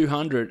 52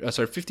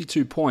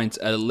 points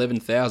at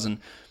 11,000,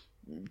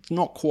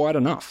 not quite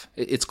enough.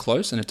 It's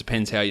close, and it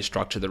depends how you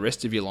structure the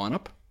rest of your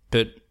lineup.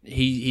 But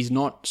he's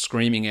not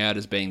screaming out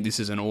as being, this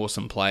is an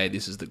awesome player,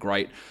 this is a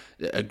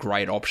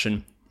great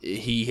option.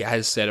 He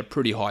has set a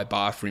pretty high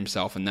bar for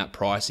himself, and that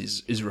price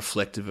is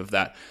reflective of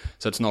that.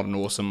 So it's not an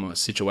awesome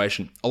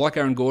situation. I like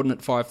Aaron Gordon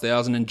at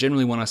 5,000, and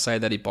generally when I say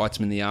that, he bites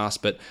me in the ass.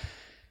 But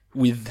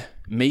with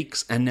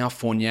Meeks and now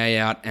Fournier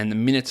out, and the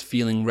minutes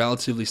feeling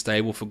relatively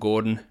stable for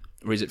Gordon,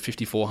 where he's at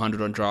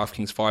 $5,400 on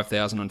DraftKings,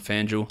 $5,000 on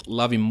FanDuel.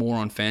 Love him more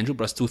on FanDuel,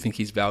 but I still think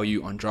he's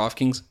value on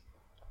DraftKings.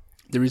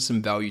 There is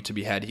some value to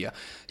be had here.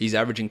 He's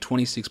averaging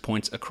 26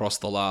 points across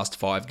the last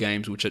 5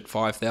 games, which at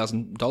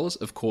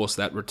 $5,000, of course,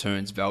 that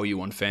returns value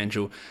on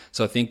FanDuel.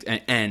 So I think,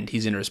 and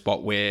he's in a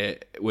spot where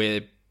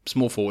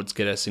small forwards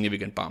get a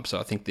significant bump. So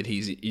I think that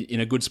he's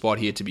in a good spot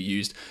here to be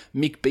used.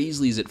 Mick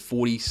Beasley's at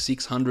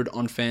 $4,600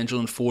 on FanDuel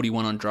and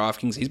 $41 on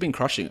DraftKings. He's been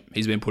crushing it.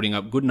 He's been putting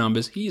up good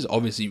numbers. He is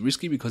obviously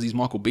risky because he's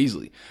Michael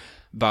Beasley,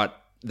 but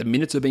the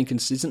minutes have been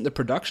consistent. The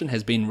production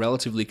has been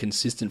relatively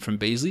consistent from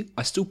Beasley.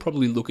 I still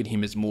probably look at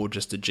him as more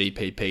just a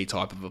GPP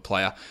type of a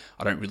player.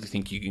 I don't really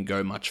think you can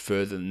go much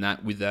further than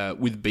that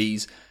with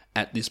Bees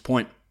at this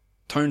point.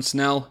 Tone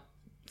Snell,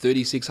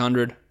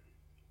 $3,600.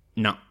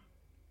 No.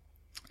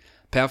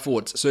 Power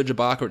forwards, Serge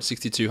Ibaka at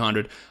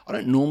 $6,200. I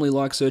don't normally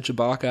like Serge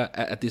Ibaka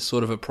at this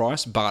sort of a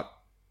price, but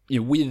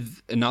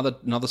with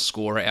another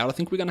scorer out, I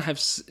think we're going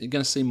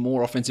to see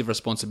more offensive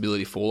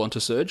responsibility fall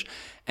onto Serge,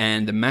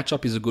 and the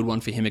matchup is a good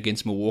one for him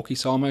against Milwaukee,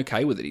 so I'm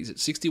okay with it. He's at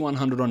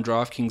 $6,100 on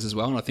DraftKings as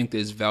well, and I think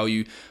there's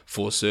value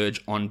for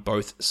Serge on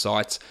both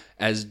sites,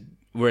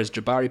 whereas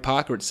Jabari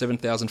Parker at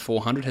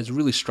 $7,400 has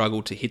really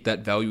struggled to hit that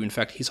value. In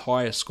fact, his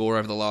highest score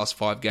over the last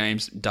 5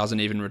 games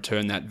doesn't even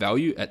return that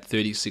value at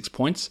 36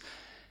 points.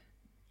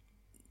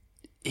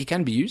 He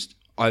can be used.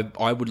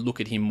 I would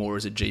look at him more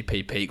as a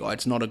GPP guy.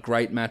 It's not a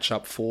great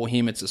matchup for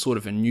him. It's a sort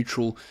of a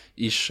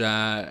neutral-ish,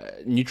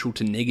 neutral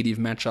to negative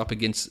matchup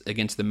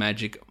against the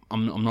Magic.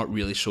 I'm not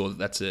really sure that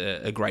that's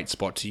a great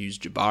spot to use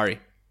Jabari.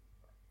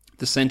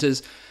 The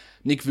centers,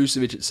 Nick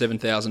Vucevic at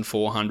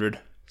 $7,400,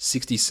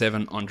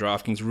 67 on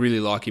DraftKings. Really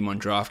like him on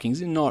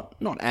DraftKings. Not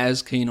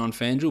as keen on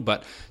FanDuel,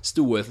 but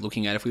still worth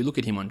looking at. If we look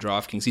at him on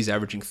DraftKings, he's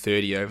averaging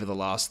 30 over the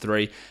last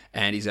 3,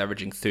 and he's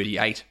averaging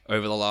 38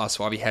 over the last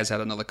 5. He has had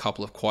another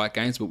couple of quiet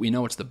games, but we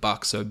know it's the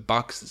Bucks, so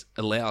Bucks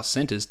allow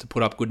centers to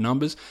put up good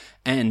numbers,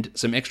 and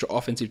some extra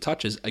offensive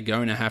touches are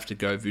going to have to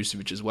go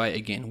Vucevic's way,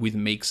 again, with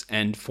Meeks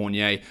and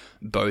Fournier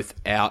both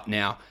out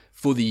now.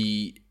 For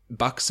the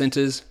Bucks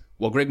centers,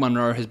 well, Greg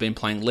Monroe has been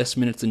playing less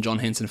minutes than John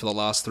Henson for the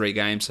last 3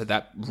 games, so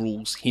that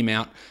rules him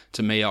out.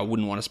 To me, I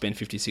wouldn't want to spend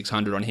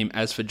 $5,600 on him.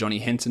 As for Johnny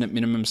Henson at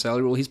minimum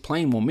salary, well, he's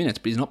playing more minutes,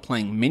 but he's not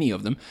playing many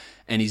of them,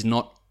 and he's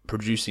not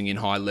producing in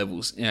high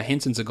levels.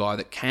 Henson's a guy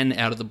that can,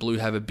 out of the blue,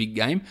 have a big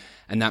game,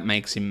 and that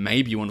makes him,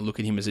 maybe you want to look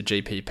at him as a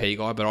GPP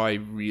guy, but I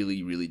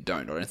really, really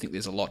don't. I don't think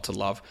there's a lot to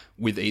love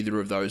with either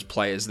of those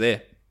players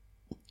there.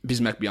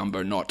 Bismack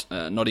Biyombo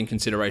not in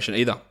consideration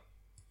either.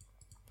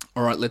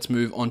 All right, let's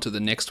move on to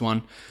the next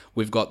one.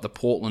 We've got the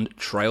Portland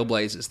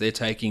Trailblazers. They're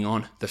taking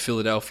on the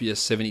Philadelphia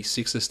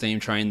 76ers Steam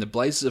Train. The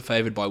Blazers are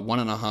favored by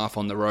 1.5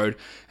 on the road,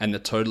 and the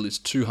total is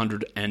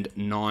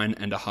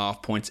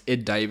 209.5 points.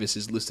 Ed Davis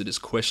is listed as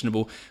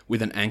questionable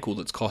with an ankle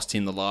that's cost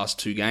him the last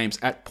 2 games.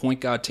 At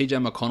point guard,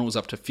 TJ McConnell's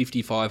up to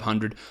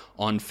 5,500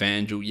 on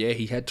FanDuel. Yeah,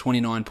 he had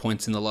 29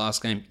 points in the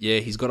last game. Yeah,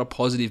 he's got a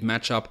positive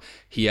matchup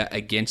here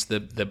against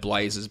the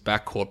Blazers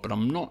backcourt, but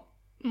I'm not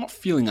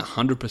feeling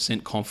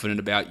 100% confident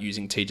about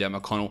using TJ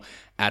McConnell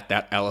at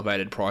that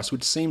elevated price,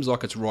 which seems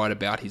like it's right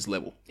about his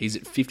level. He's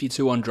at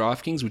 52 on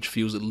DraftKings, which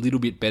feels a little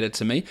bit better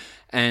to me,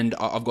 and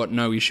I've got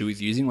no issue with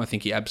using him. I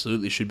think he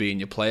absolutely should be in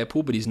your player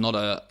pool, but he's not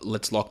a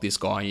let's lock this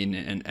guy in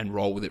and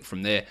roll with it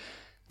from there.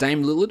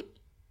 Dame Lillard,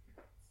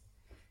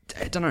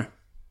 I don't know.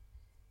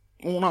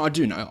 Well, no, I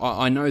do know.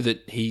 I know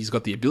that he's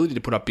got the ability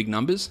to put up big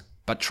numbers,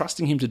 but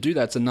trusting him to do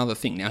that's another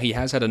thing. Now, he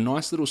has had a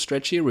nice little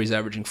stretch here where he's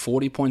averaging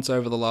 40 points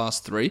over the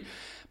last 3,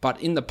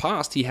 but in the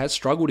past, he has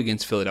struggled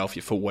against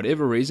Philadelphia. For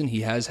whatever reason,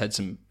 he has had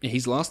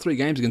his last 3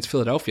 games against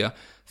Philadelphia,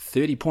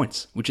 30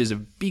 points, which is a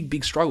big,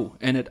 big struggle.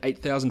 And at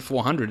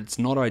 8,400, it's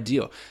not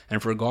ideal.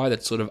 And for a guy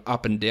that's sort of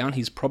up and down,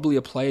 he's probably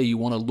a player you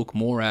want to look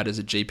more at as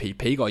a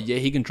GPP guy. Yeah,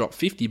 he can drop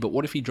 50, but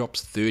what if he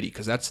drops 30?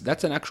 Because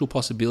that's an actual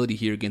possibility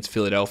here against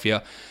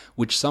Philadelphia,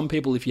 which some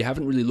people, if you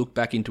haven't really looked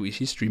back into his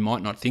history,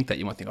 might not think that.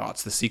 You might think, oh,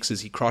 it's the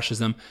Sixers, he crushes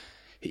them.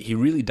 He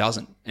really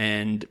doesn't.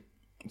 And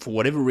for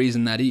whatever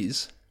reason that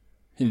is,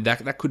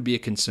 that could be a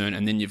concern.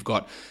 And then you've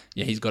got,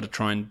 he's got to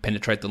try and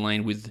penetrate the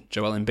lane with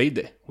Joel Embiid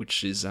there,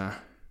 which is a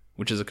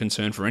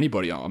concern for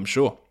anybody, I'm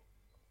sure.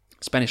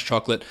 Spanish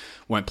Chocolate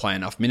won't play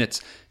enough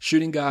minutes.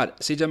 Shooting guard,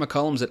 CJ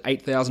McCollum's at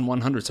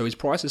 8,100, so his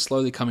price is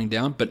slowly coming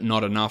down, but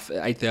not enough.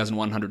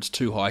 8,100 is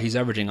too high. He's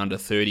averaging under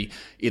 30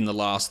 in the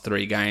last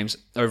 3 games.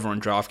 Over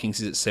on DraftKings,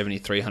 he's at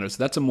 7,300, so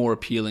that's a more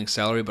appealing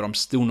salary, but I'm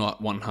still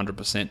not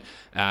 100%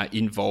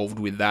 involved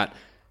with that.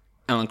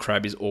 Alan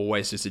Crabb is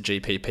always just a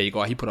GPP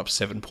guy. He put up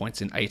 7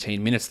 points in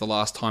 18 minutes the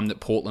last time that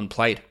Portland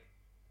played.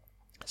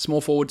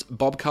 Small forwards,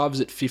 Bob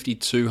Cov's at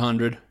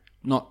 5,200.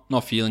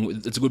 Not feeling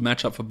it's a good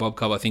matchup for Bob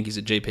Cove. I think he's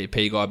a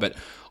GPP guy, but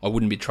I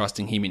wouldn't be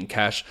trusting him in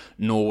cash,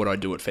 nor would I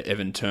do it for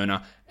Evan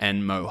Turner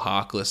and Mo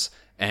Harkless.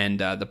 And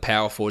the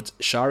power forwards,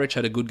 Šarić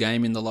had a good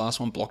game in the last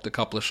one, blocked a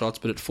couple of shots,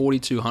 but at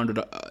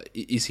 4,200,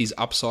 is his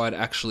upside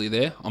actually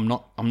there? I'm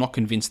not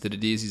convinced that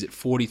it is. He's at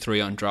 43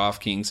 on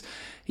DraftKings.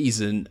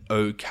 He's an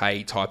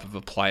okay type of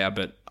a player,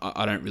 but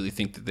I don't really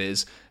think that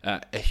there's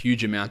a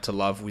huge amount to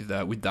love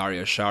with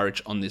Dario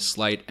Šarić on this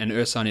slate. And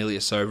Ersan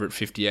Ilyasova at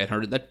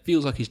 5,800, that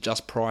feels like he's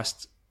just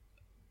priced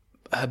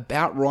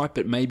about right,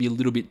 but maybe a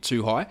little bit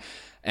too high.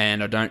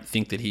 And I don't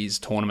think that his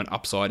tournament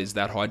upside is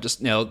that high.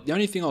 Just now, the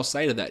only thing I'll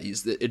say to that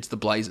is that it's the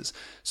Blazers.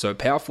 So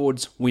power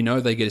forwards, we know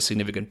they get a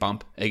significant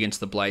bump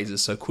against the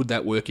Blazers. So could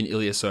that work in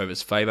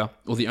Ilyasova's favor?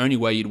 Well, the only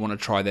way you'd want to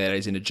try that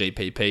is in a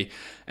GPP,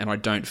 and I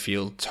don't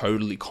feel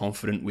totally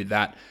confident with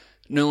that.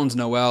 Nerlens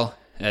Noel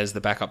as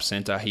the backup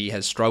center, he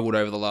has struggled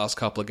over the last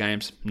couple of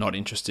games. Not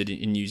interested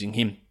in using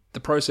him. The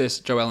process,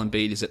 Joel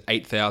Embiid is at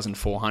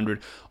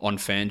 8,400 on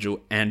FanDuel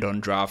and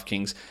on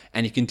DraftKings,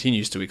 and he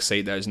continues to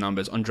exceed those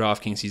numbers. On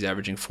DraftKings, he's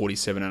averaging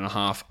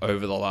 47.5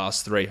 over the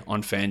last 3.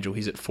 On FanDuel,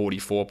 he's at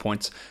 44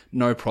 points.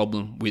 No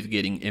problem with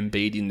getting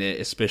Embiid in there,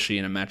 especially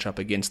in a matchup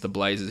against the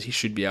Blazers. He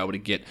should be able to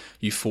get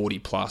you 40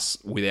 plus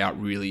without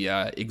really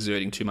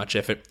exerting too much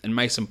effort. And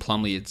Mason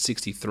Plumlee at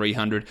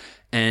 6,300.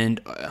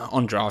 And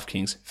on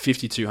DraftKings,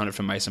 5,200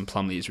 for Mason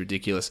Plumlee is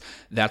ridiculous.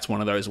 That's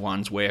one of those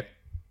ones where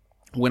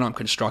when I'm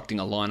constructing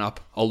a lineup,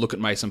 I'll look at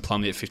Mason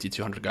Plumlee at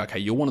 5,200 and go, okay,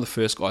 you're one of the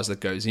first guys that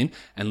goes in,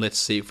 and let's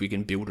see if we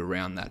can build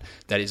around that.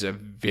 That is a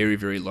very,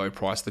 very low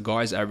price. The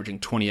guy's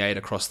averaging 28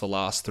 across the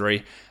last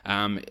 3,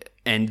 and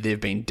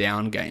they've been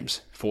down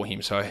games for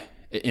him. So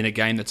in a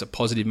game that's a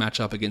positive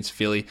matchup against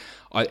Philly,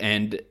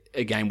 and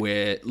a game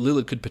where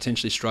Lillard could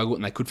potentially struggle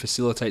and they could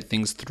facilitate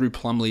things through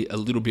Plumlee a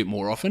little bit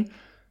more often,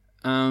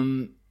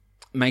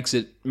 makes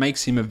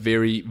him a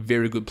very,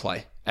 very good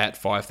play at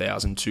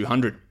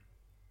 5,200.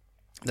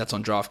 That's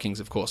on DraftKings,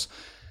 of course.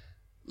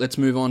 Let's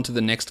move on to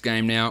the next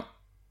game now.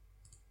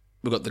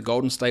 We've got the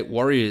Golden State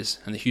Warriors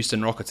and the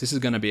Houston Rockets. This is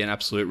going to be an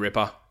absolute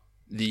ripper.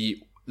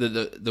 The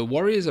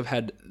Warriors have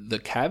had the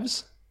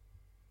Cavs,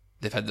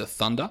 they've had the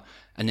Thunder,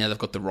 and now they've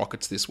got the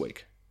Rockets this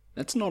week.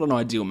 That's not an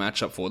ideal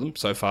matchup for them.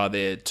 So far,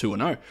 they're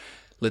 2-0.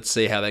 Let's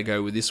see how they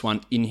go with this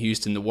one in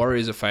Houston. The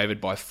Warriors are favored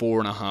by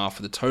 4.5.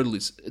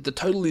 The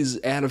total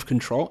is out of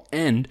control,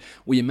 and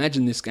we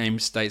imagine this game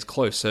stays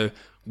close. So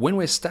when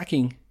we're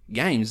stacking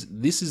games,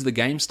 this is the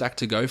game stack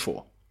to go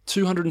for.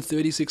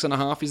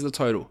 236.5 is the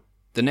total.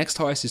 The next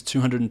highest is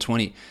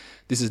 220.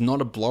 This is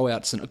not a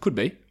blowout. It could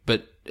be,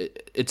 but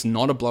it's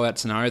not a blowout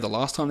scenario. The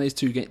last time these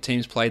two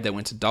teams played, they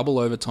went to double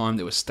overtime.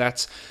 There were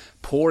stats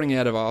pouring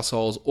out of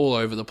arseholes all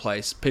over the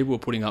place. People were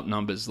putting up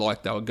numbers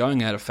like they were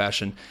going out of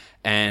fashion,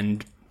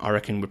 and I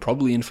reckon we're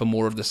probably in for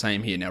more of the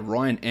same here. Now,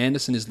 Ryan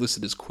Anderson is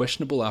listed as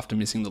questionable after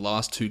missing the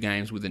last 2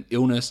 games with an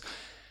illness.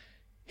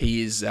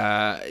 He is,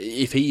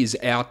 if he is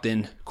out,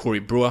 then Corey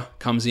Brewer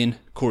comes in.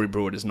 Corey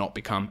Brewer does not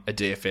become a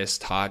DFS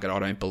target, I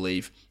don't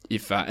believe,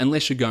 if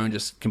unless you're going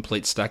just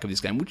complete stack of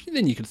this game, which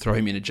then you could throw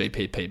him in a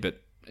GPP,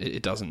 but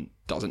it doesn't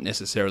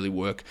necessarily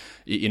work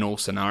in all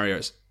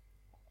scenarios.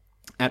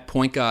 At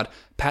point guard,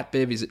 Pat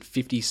Bev is at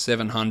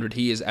 5,700.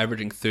 He is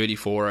averaging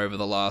 34 over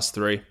the last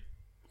three.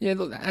 Yeah,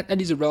 look,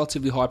 that is a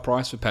relatively high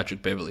price for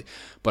Patrick Beverley,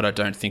 but I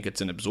don't think it's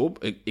an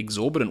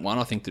exorbitant one.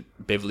 I think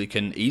that Beverley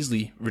can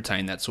easily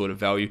retain that sort of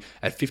value.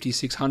 At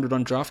 5,600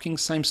 on DraftKings,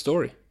 same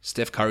story.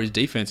 Steph Curry's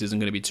defense isn't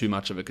going to be too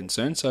much of a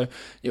concern, so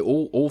yeah,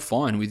 all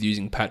fine with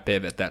using Pat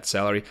Bev at that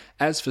salary.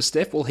 As for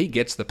Steph, well, he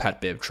gets the Pat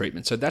Bev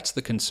treatment, so that's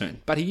the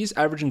concern. But he is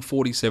averaging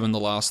 47 the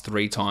last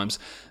three times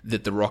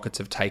that the Rockets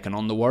have taken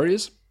on the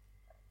Warriors.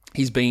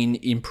 He's been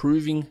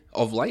improving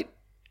of late.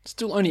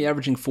 Still only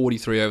averaging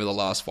 43 over the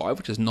last five,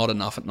 which is not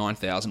enough at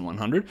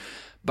 9,100.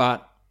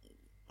 But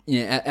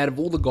yeah, out of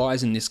all the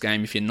guys in this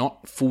game, if you're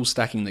not full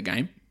stacking the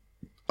game,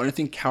 I don't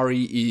think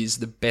Curry is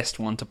the best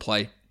one to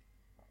play.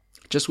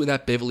 Just with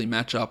that Beverley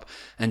matchup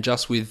and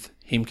just with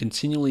him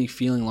continually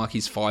feeling like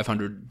he's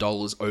 $500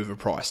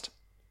 overpriced.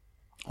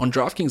 On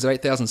DraftKings at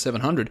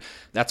 8,700,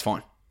 that's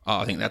fine.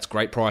 I think that's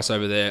great price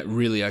over there.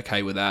 Really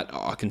okay with that.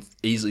 I can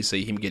easily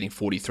see him getting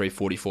 43,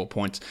 44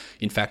 points.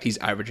 In fact, he's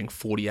averaging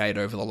 48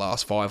 over the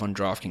last five on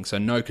DraftKings, so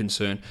no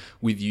concern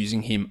with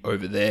using him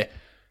over there.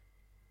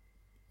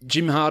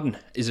 Jim Harden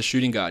is a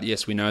shooting guard.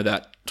 Yes, we know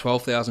that.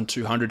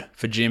 12,200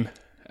 for Jim.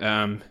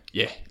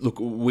 Look,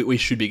 we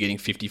should be getting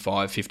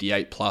 55,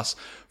 58 plus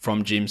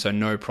from Jim, so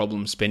no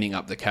problem spending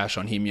up the cash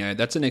on him.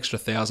 That's an extra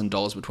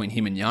 $1,000 between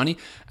him and Yanni,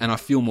 and I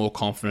feel more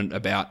confident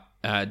about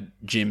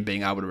Jim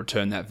being able to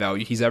return that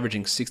value. He's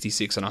averaging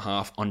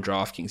 66.5 on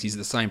DraftKings. He's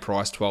the same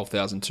price,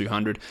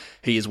 12,200.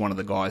 He is one of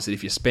the guys that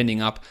if you're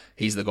spending up,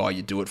 he's the guy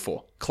you do it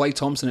for. Klay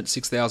Thompson at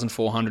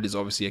 6,400 is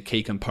obviously a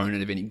key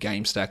component of any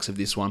game stacks of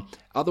this one.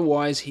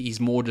 Otherwise, he's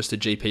more just a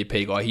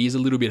GPP guy. He is a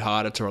little bit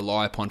harder to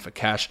rely upon for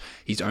cash.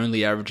 He's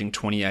only averaging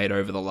 28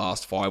 over the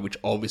last five, which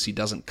obviously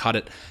doesn't cut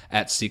it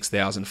at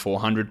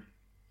 6,400.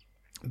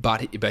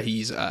 But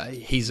he's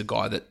a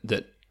guy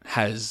that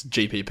has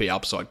GPP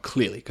upside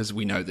clearly because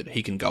we know that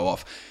he can go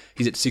off.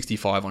 He's at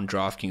 65 on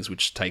DraftKings,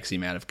 which takes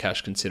him out of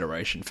cash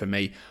consideration for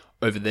me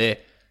over there.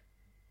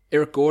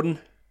 Eric Gordon,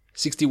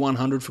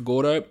 6,100 for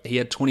Gordo. He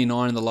had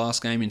 29 in the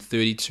last game in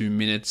 32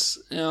 minutes.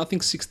 I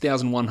think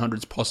 6,100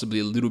 is possibly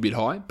a little bit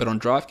high, but on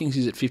DraftKings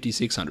he's at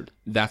 5,600.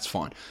 That's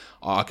fine.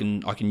 I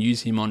can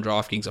use him on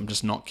DraftKings. I'm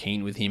just not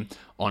keen with him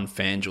on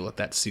FanDuel at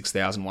that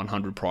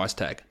 6,100 price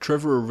tag.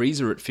 Trevor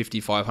Ariza at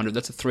 5,500.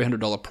 That's a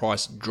 $300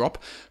 price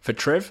drop for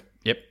Trev.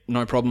 Yep,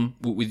 no problem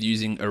with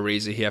using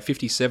Ariza here.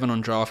 57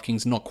 on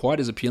DraftKings, not quite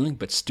as appealing,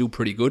 but still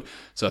pretty good.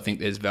 So I think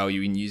there's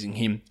value in using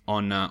him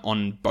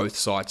on both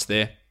sites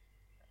there.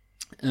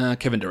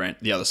 Kevin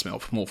Durant, the other small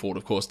forward,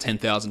 of course,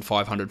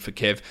 10,500 for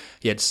Kev.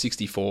 He had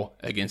 64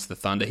 against the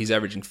Thunder. He's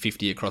averaging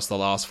 50 across the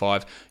last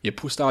five. You're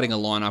starting a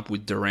lineup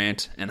with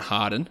Durant and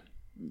Harden.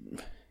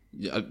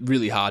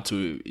 Really hard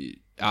to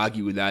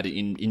argue with that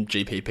in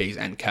GPPs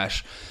and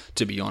cash,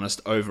 to be honest.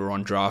 Over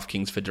on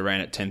DraftKings for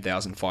Durant at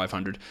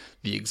 10,500,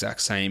 the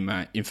exact same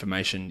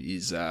information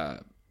is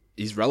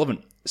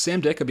relevant.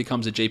 Sam Dekker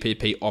becomes a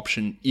GPP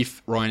option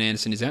if Ryan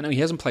Anderson is out. Now, he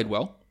hasn't played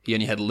well. He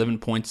only had 11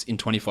 points in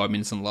 25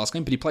 minutes in the last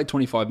game, but he played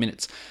 25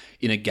 minutes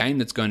in a game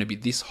that's going to be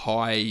this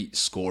high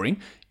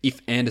scoring.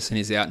 If Anderson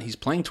is out and he's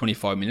playing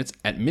 25 minutes,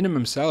 at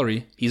minimum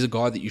salary, he's a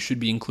guy that you should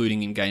be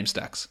including in game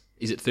stacks.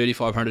 Is it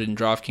 3,500 in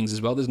DraftKings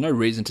as well? There's no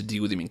reason to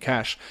deal with him in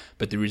cash,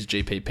 but there is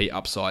GPP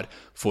upside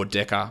for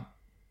Dekker.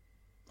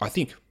 I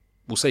think.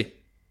 We'll see.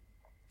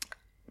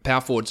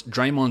 Power forwards,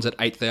 Draymond's at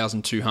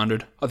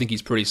 8,200. I think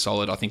he's pretty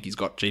solid. I think he's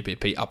got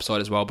GPP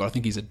upside as well, but I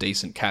think he's a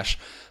decent cash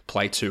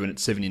play too, and at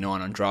 79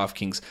 on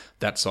DraftKings,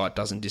 that site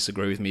doesn't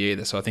disagree with me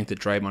either. So I think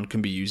that Draymond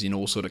can be used in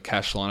all sort of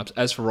cash lineups.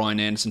 As for Ryan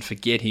Anderson,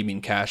 forget him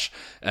in cash.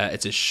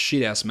 It's a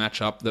shithouse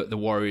matchup. The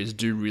Warriors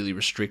do really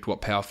restrict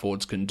what power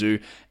forwards can do,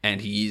 and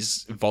he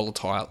is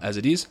volatile as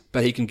it is,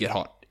 but he can get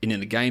hot. In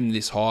a game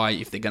this high,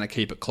 if they're going to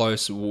keep it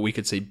close, we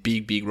could see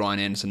big Ryan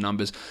Anderson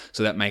numbers.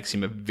 So that makes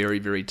him a very,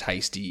 very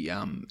tasty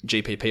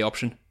GPP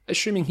option,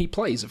 assuming he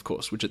plays, of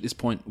course, which at this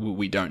point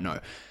we don't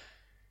know.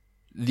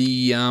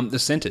 The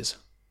centers,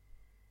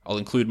 I'll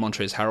include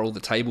Montrezl Harrell, the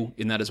table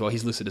in that as well.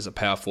 He's listed as a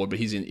power forward, but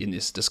he's in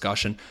this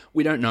discussion.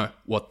 We don't know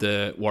what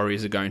the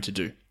Warriors are going to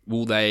do.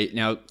 Will they...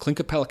 Now, Clint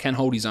Capella can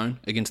hold his own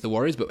against the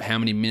Warriors, but how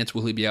many minutes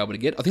will he be able to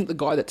get? I think the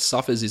guy that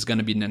suffers is going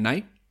to be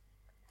Nene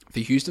for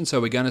Houston, so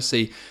we're going to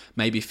see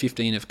maybe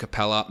 15 of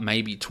Capella,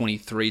 maybe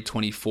 23,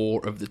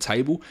 24 of the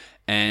table,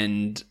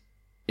 and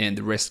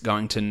the rest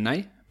going to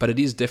Nene. But it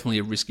is definitely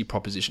a risky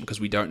proposition because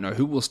we don't know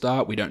who will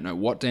start, we don't know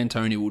what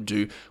D'Antoni will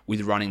do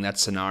with running that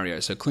scenario.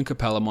 So Clint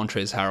Capella,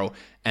 Montrezl Harrell,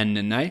 and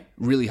Nene,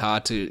 really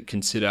hard to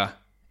consider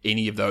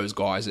any of those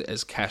guys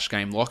as cash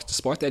game locks,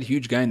 despite that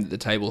huge game that the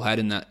table had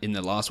in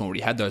the last one where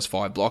he had those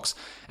 5 blocks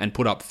and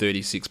put up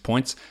 36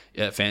 points,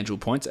 FanDuel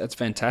points. That's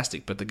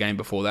fantastic. But the game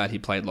before that, he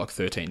played like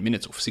 13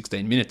 minutes or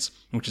 16 minutes,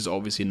 which is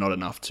obviously not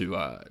enough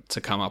to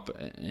come up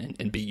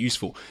and be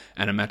useful.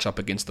 And a matchup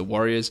against the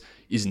Warriors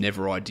is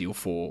never ideal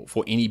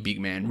for any big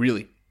man,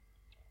 really.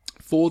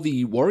 For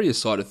the Warriors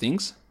side of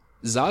things,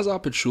 Zaza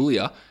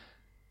Pachulia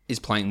is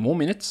playing more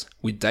minutes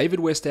with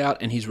David West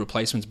out and his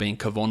replacements being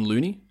Kevon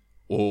Looney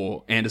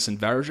or Anderson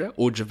Varejao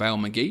or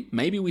JaVale McGee.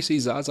 Maybe we see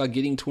Zaza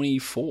getting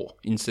 24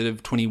 instead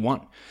of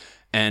 21.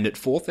 And at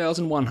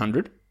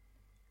 4,100,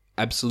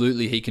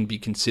 absolutely he can be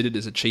considered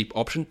as a cheap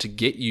option to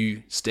get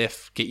you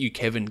Steph, get you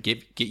Kevin,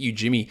 get you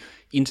Jimmy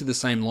into the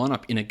same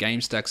lineup in a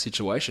game stack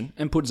situation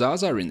and put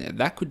Zaza in there.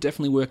 That could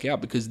definitely work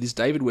out because this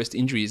David West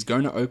injury is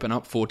going to open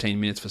up 14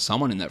 minutes for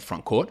someone in that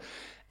front court.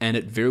 And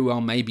it very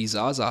well may be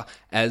Zaza,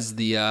 as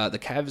the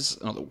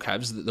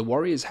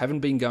Warriors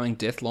haven't been going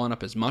death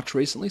lineup as much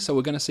recently, so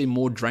we're going to see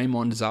more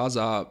Draymond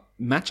Zaza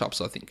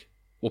matchups, I think,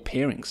 or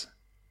pairings.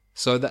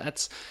 So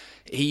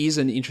he is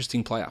an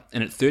interesting player.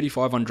 And at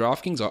 35 on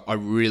DraftKings, I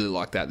really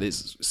like that.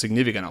 There's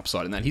significant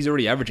upside in that. He's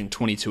already averaging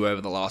 22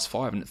 over the last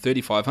 5, and at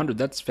 3,500,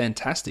 that's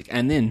fantastic.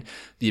 And then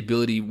the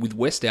ability with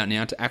West out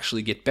now to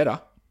actually get better.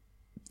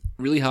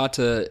 Really hard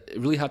to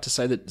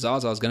say that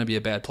Zaza is going to be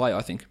a bad play,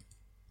 I think.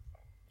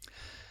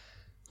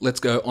 Let's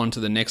go on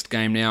to the next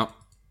game now.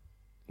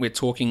 We're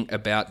talking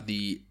about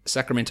the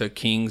Sacramento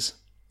Kings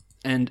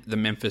and the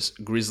Memphis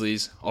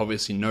Grizzlies.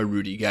 Obviously, no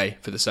Rudy Gay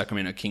for the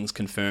Sacramento Kings,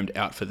 confirmed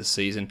out for the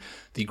season.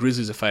 The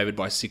Grizzlies are favored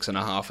by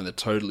 6.5, and the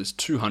total is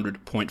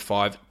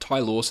 200.5. Ty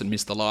Lawson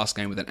missed the last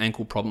game with an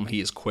ankle problem.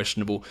 He is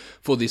questionable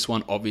for this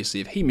one. Obviously,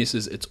 if he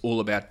misses, it's all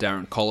about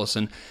Darren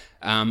Collison.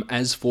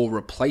 As for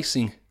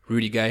replacing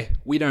Rudy Gay,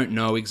 we don't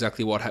know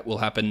exactly what will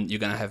happen. You're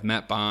going to have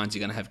Matt Barnes, you're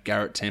going to have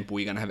Garrett Temple,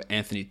 you're going to have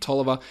Anthony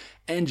Tolliver,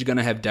 and you're going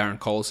to have Darren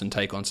Collison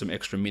take on some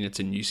extra minutes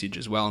and usage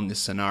as well in this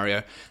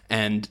scenario.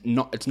 And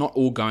it's not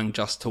all going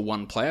just to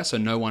one player, so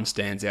no one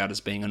stands out as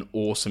being an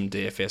awesome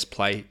DFS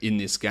play in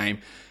this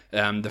game.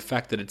 The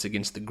fact that it's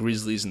against the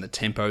Grizzlies and the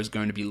tempo is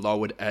going to be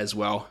lowered as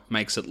well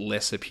makes it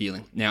less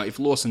appealing. Now, if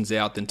Lawson's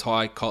out, then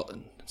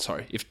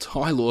if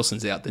Ty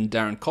Lawson's out, then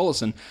Darren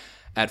Collison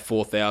at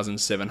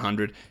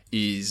 4,700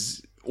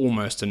 is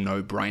almost a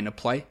no-brainer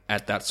play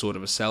at that sort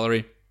of a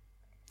salary.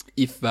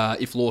 If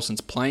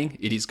Lawson's playing,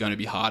 it is going to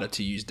be harder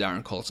to use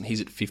Darren Collison. He's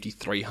at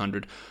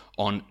 5,300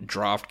 on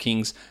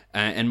DraftKings.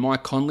 And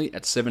Mike Conley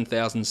at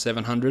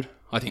 7,700.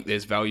 I think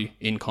there's value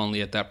in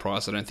Conley at that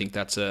price. I don't think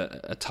that's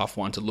a tough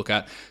one to look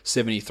at.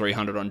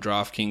 7,300 on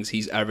DraftKings.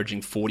 He's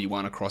averaging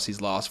 41 across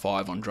his last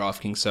 5 on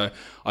DraftKings. So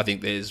I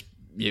think there's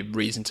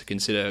reason to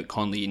consider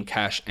Conley in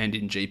cash and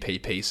in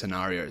GPP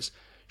scenarios.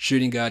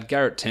 Shooting guard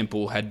Garrett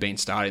Temple had been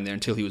starting there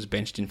until he was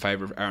benched in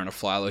favour of Aaron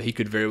Aflalo. He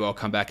could very well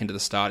come back into the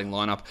starting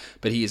lineup,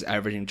 but he is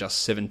averaging just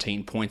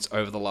 17 points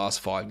over the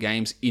last 5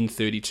 games in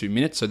 32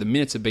 minutes. So the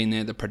minutes have been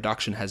there, the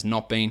production has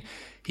not been.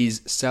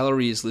 His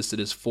salary is listed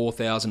as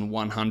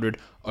 4,100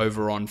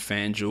 over on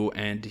FanDuel,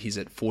 and he's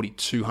at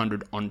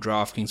 4,200 on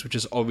DraftKings, which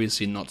is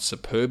obviously not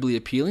superbly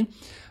appealing.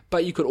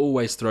 But you could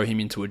always throw him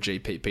into a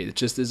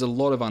GPP. There's a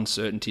lot of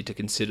uncertainty to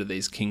consider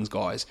these Kings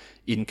guys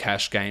in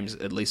cash games,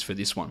 at least for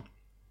this one.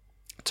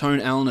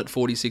 Tone Allen at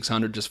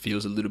 4,600 just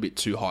feels a little bit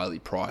too highly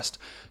priced.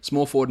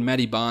 Small forward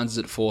Matty Barnes is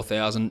at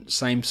 4,000.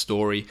 Same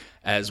story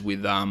as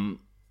with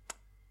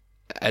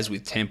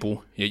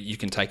Temple. You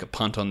can take a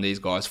punt on these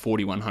guys.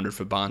 4,100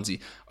 for Barnesy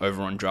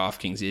over on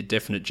DraftKings. They're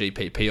definite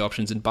GPP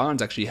options, and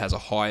Barnes actually has a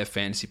higher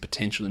fantasy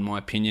potential in my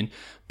opinion,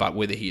 but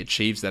whether he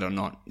achieves that or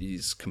not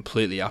is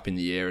completely up in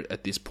the air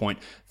at this point.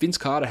 Vince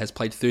Carter has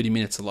played 30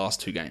 minutes the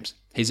last 2 games.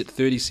 He's at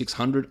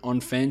 3,600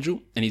 on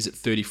FanDuel, and he's at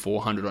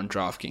 3,400 on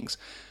DraftKings.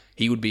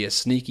 He would be a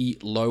sneaky,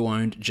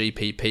 low-owned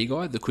GPP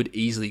guy that could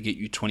easily get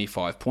you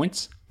 25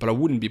 points, but I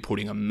wouldn't be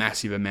putting a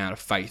massive amount of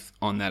faith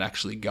on that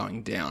actually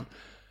going down.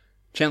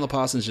 Chandler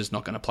Parsons just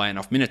not going to play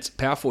enough minutes.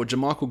 Power forward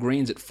JaMychal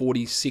Green's at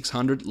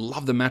 4,600.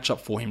 Love the matchup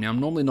for him. Now, I'm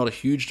normally not a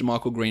huge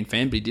JaMychal Green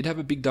fan, but he did have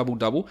a big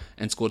double-double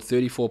and scored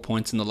 34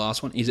 points in the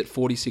last one. He's at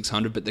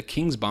 4,600, but the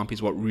Kings bump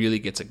is what really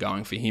gets it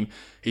going for him.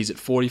 He's at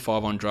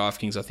 45 on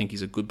DraftKings. I think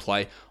he's a good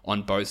play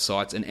on both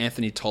sides. And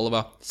Anthony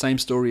Tolliver, same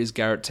story as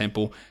Garrett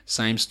Temple,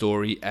 same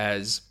story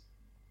as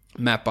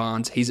Matt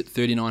Barnes. He's at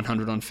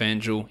 3,900 on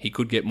FanDuel. He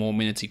could get more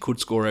minutes. He could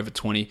score over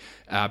 20,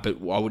 but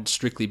I would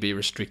strictly be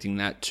restricting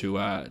that to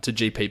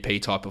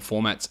GPP type of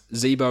formats.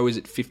 Zebo is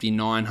at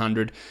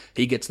 5,900.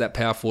 He gets that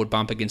power forward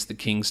bump against the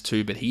Kings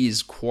too, but he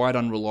is quite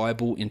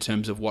unreliable in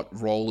terms of what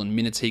role and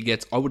minutes he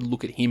gets. I would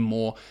look at him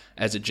more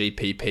as a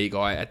GPP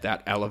guy at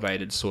that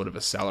elevated sort of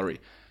a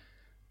salary.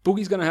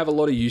 Boogie's going to have a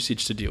lot of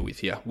usage to deal with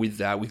here with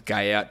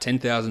Gay out.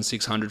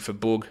 10,600 for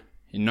Boog.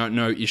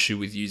 No issue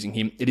with using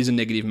him. It is a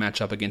negative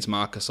matchup against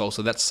Marc Gasol,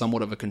 so that's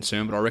somewhat of a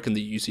concern, but I reckon the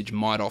usage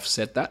might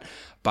offset that.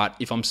 But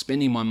if I'm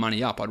spending my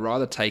money up, I'd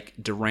rather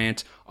take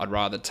Durant, I'd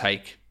rather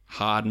take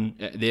Harden.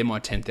 They're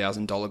my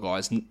 $10,000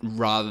 guys,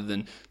 rather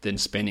than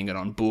spending it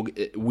on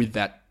Boog with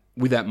that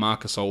with that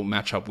Marc Gasol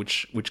matchup,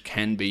 which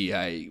can be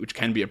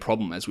a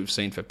problem, as we've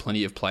seen for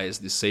plenty of players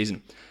this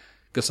season.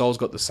 Gasol's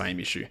got the same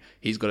issue.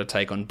 He's got to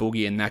take on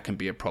Boogie, and that can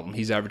be a problem.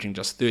 He's averaging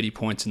just 30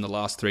 points in the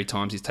last 3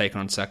 times he's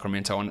taken on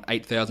Sacramento, on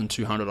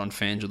 8,200 on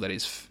FanDuel. That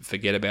is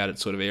forget about it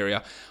sort of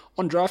area.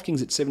 On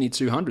DraftKings at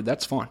 7,200,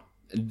 that's fine.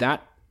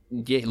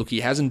 Look,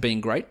 he hasn't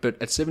been great,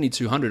 but at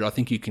 7,200, I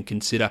think you can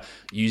consider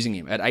using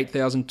him. At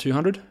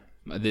 8,200,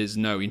 there's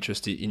no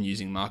interest in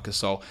using Marc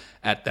Gasol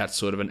at that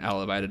sort of an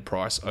elevated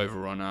price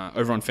over on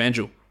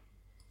FanDuel.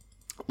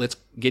 Let's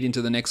get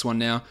into the next one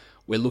now.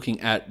 We're looking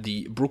at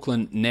the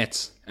Brooklyn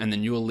Nets and the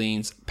New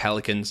Orleans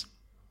Pelicans.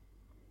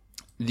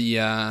 The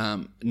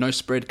no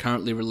spread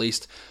currently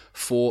released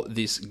for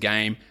this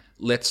game.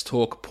 Let's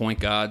talk point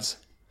guards.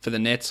 For the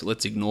Nets,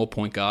 let's ignore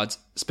point guards.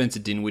 Spencer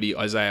Dinwiddie,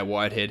 Isaiah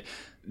Whitehead,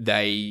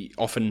 they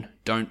often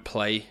don't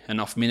play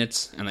enough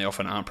minutes and they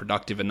often aren't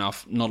productive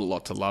enough. Not a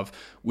lot to love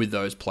with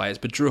those players.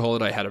 But Drew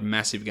Holiday had a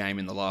massive game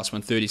in the last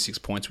one, 36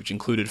 points, which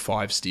included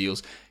 5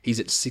 steals.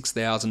 He's at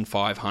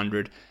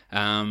 6,500.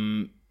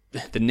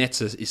 The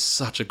Nets is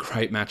such a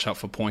great matchup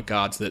for point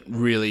guards that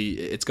really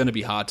it's going to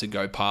be hard to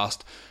go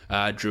past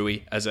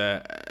Drewy as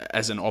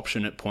an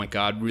option at point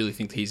guard. Really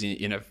think he's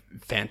in a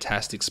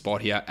fantastic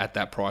spot here at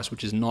that price,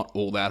 which is not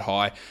all that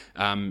high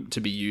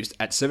to be used.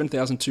 At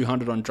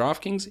 7,200 on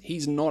DraftKings,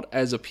 he's not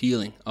as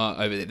appealing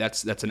over there.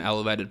 That's an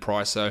elevated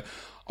price, so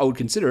I would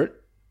consider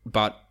it,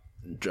 but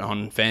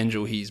on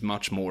FanDuel, he's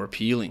much more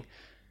appealing.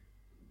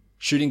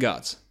 Shooting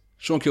guards.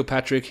 Sean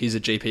Kilpatrick, he's a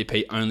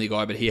GPP only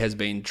guy, but he has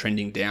been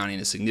trending down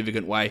in a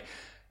significant way.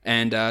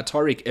 And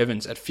Tyreke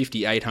Evans at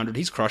 5,800,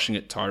 he's crushing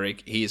it,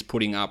 Tyreke. He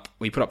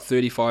put up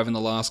 35 in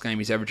the last game.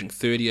 He's averaging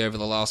 30 over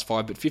the last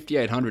 5, but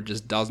 5,800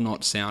 just does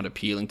not sound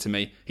appealing to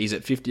me. He's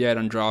at 58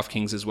 on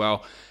DraftKings as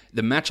well.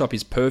 The matchup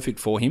is perfect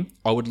for him.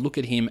 I would look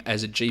at him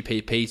as a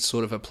GPP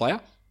sort of a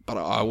player, but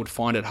I would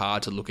find it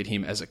hard to look at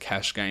him as a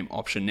cash game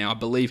option. Now, I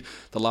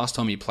believe the last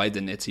time he played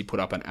the Nets, he put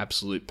up an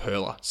absolute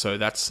perler. So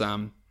that's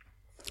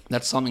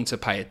something to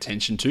pay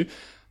attention to,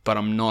 but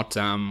I'm not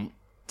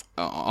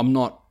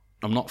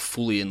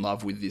fully in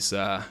love with this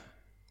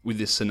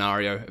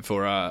scenario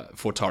for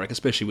Tyreke,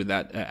 especially with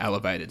that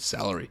elevated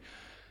salary.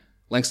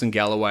 Langston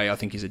Galloway, I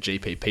think, is a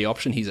GPP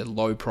option. He's a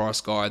low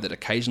price guy that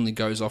occasionally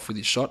goes off with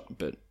his shot,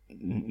 but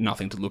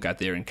nothing to look at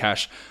there in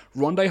cash.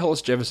 Rondé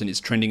Hollis-Jefferson is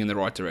trending in the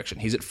right direction.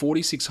 He's at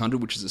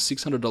 4,600, which is a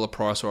 $600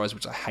 price rise,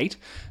 which I hate.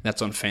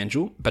 That's on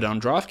FanDuel. But on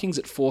DraftKings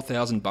at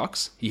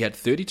 $4,000, he had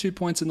 32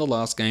 points in the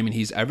last game, and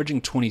he's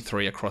averaging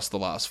 23 across the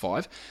last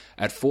 5.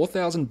 At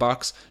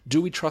 $4,000,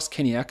 do we trust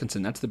Kenny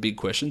Atkinson? That's the big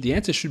question. The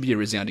answer should be a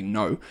resounding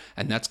no,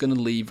 and that's going to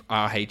leave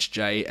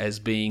RHJ as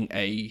being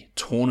a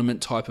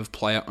tournament type of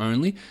player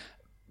only.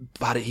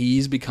 But he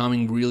is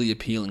becoming really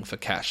appealing for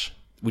cash.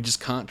 We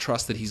just can't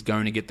trust that he's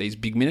going to get these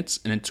big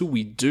minutes, and until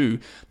we do,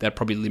 that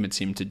probably limits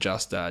him to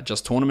just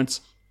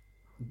tournaments.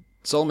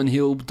 Solomon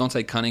Hill,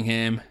 Dante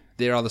Cunningham,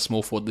 there are the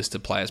small forward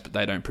listed players, but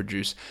they don't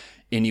produce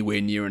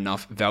anywhere near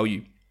enough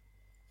value.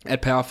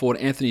 At power forward,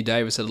 Anthony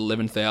Davis at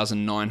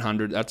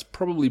 11,900. That's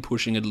probably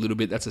pushing it a little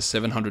bit. That's a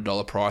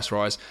 $700 price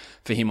rise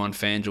for him on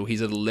FanDuel.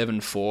 He's at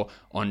 11,400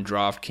 on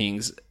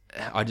DraftKings.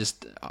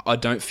 I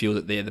don't feel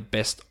that they're the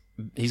best.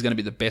 He's going to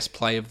be the best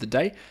play of the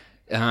day.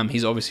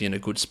 He's obviously in a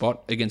good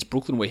spot against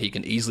Brooklyn where he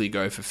can easily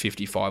go for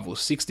 55 or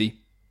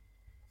 60,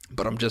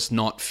 but I'm just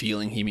not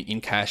feeling him in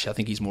cash. I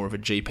think he's more of a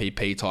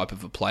GPP type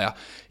of a player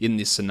in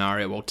this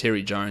scenario, while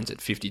Terry Jones at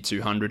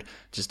 5,200,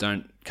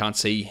 can't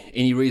see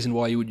any reason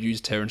why you would use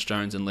Terrence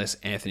Jones unless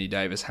Anthony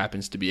Davis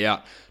happens to be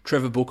out.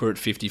 Trevor Booker at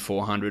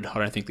 5,400, I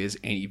don't think there's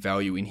any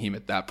value in him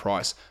at that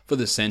price. For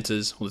the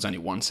centers, well, there's only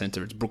one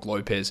center, it's Brook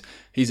Lopez.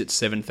 He's at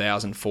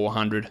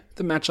 7,400.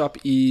 The matchup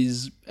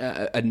is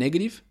a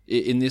negative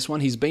in this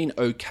one. He's been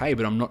okay,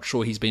 but I'm not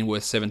sure he's been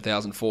worth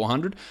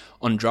 7,400.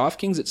 On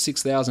DraftKings at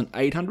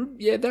 6,800,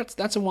 yeah,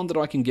 that's a one that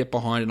I can get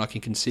behind and I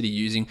can consider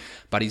using,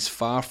 but he's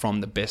far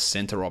from the best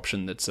center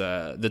option that's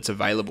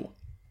available.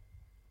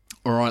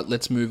 All right,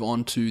 let's move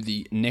on to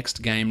the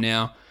next game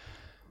now,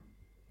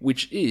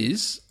 which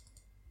is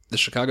the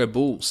Chicago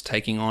Bulls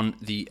taking on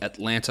the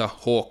Atlanta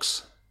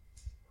Hawks.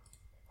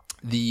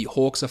 The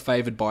Hawks are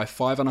favored by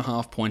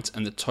 5.5 points,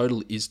 and the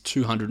total is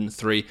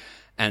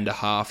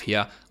 203.5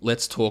 here.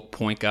 Let's talk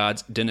point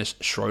guards. Dennis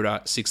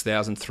Schroeder,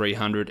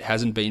 6,300,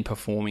 hasn't been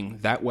performing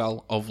that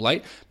well of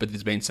late, but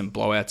there's been some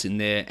blowouts in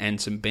there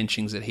and some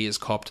benchings that he has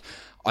copped.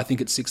 I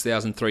think at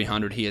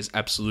 6,300, he is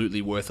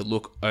absolutely worth a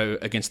look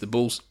against the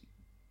Bulls.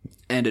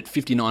 And at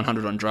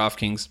 5,900 on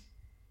DraftKings,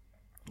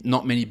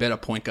 not many better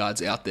point guards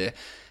out there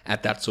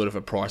at that sort of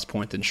a price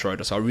point than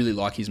Schroeder. So I really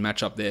like his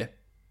matchup there,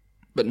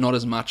 but not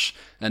as much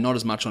on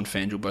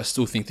FanDuel, but I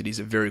still think that he's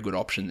a very good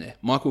option there.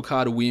 Michael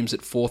Carter-Williams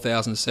at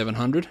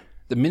 4,700.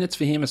 The minutes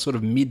for him are sort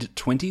of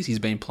mid-20s. He's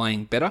been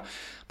playing better,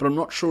 but I'm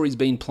not sure he's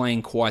been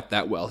playing quite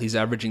that well. He's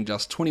averaging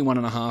just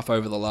 21.5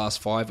 over the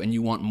last 5, and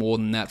you want more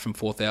than that from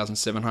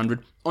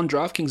 4,700. On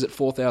DraftKings at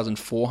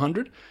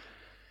 4,400,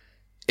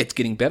 it's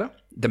getting better.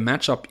 The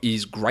matchup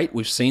is great.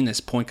 We've seen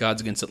this point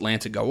guards against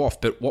Atlanta go off,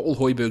 but what will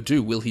Højbjerg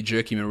do? Will he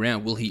jerk him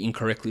around? Will he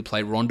incorrectly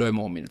play Rondo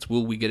more minutes?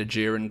 Will we get a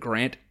Jaren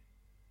Grant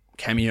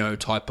cameo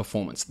type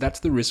performance? That's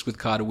the risk with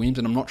Carter Williams,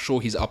 and I'm not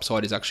sure his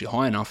upside is actually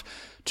high enough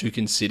to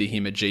consider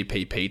him a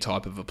GPP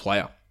type of a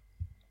player.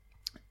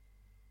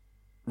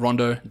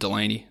 Rondo,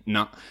 Delaney,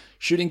 nah.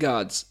 Shooting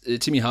guards,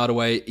 Timmy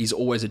Hardaway is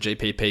always a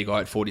GPP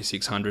guy at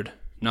 4,600.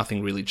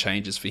 Nothing really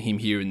changes for him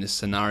here in this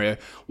scenario.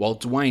 While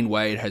Dwayne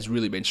Wade has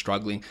really been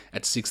struggling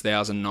at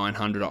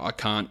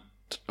 6,900,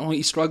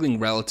 he's struggling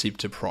relative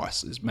to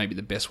price is maybe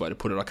the best way to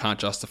put it. I can't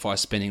justify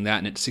spending that,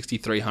 and at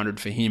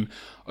 6,300 for him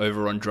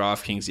over on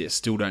DraftKings,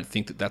 still don't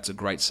think that that's a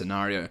great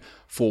scenario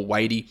for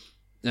Wadey.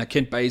 Now,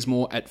 Kent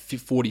Bazemore at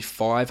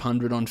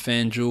 4,500 on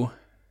FanDuel.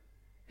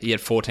 He had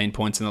 14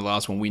 points in the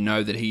last one. We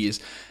know that he is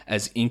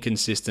as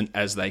inconsistent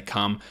as they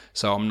come,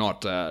 so I'm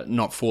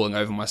not falling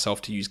over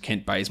myself to use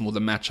Kent Bazemore. The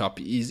matchup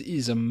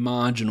is a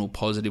marginal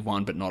positive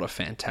one, but not a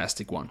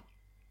fantastic one.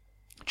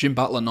 Jim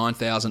Butler,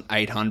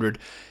 9,800.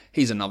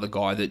 He's another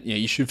guy that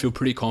you should feel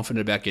pretty confident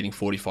about getting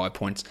 45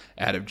 points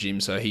out of Jim,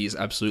 so he is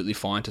absolutely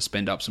fine to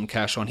spend up some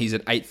cash on. He's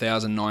at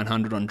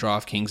 8,900 on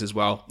DraftKings as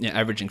well,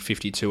 averaging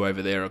 52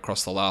 over there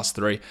across the last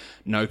three.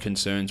 No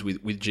concerns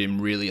with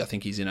Jim, really. I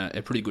think he's in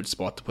a pretty good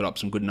spot to put up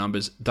some good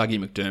numbers. Dougie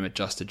McDermott,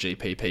 just a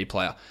GPP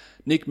player.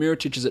 Nick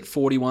Mirotic is at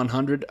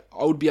 4,100.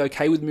 I would be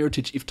okay with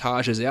Mirotic if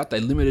Taj is out. They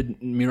limited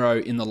Miro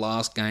in the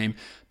last game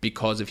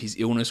because of his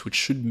illness, which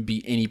shouldn't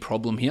be any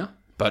problem here.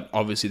 But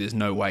obviously there's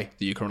no way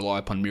that you can rely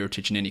upon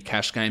Mirotic in any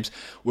cash games.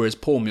 Whereas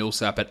Paul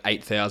Millsap at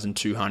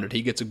 8,200,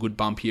 he gets a good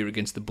bump here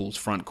against the Bulls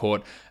front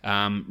court.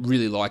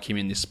 Really like him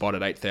in this spot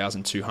at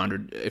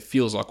 8,200. It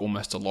feels like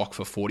almost a lock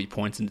for 40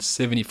 points, and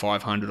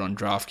 7,500 on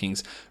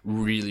DraftKings.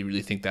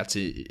 Really think that's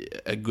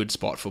a good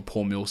spot for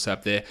Paul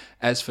Millsap there.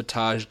 As for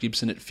Taj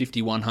Gibson at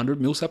 5,100,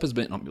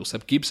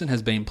 Gibson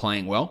has been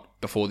playing well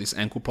before this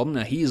ankle problem.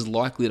 Now, he is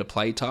likely to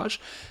play Taj,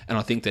 and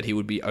I think that he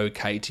would be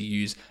okay to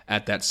use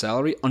at that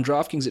salary. On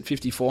DraftKings at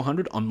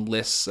 5,400, I'm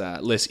less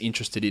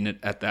interested in it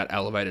at that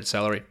elevated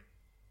salary.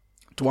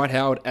 Dwight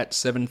Howard at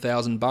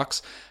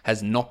 $7,000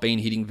 has not been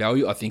hitting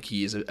value. I think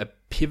he is a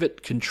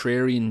pivot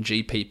contrarian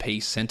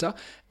GPP center,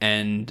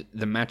 and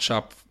the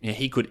matchup,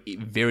 he could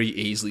very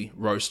easily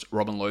roast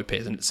Robin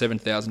Lopez. And at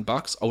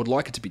 $7,000, I would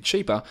like it to be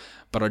cheaper,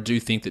 but I do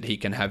think that he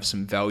can have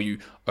some value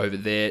over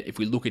there. If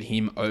we look at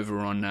him over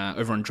on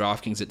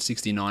DraftKings at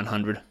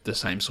 6,900, the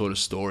same sort of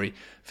story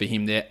for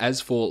him there.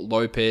 As for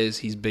Lopez,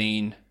 he's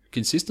been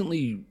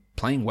consistently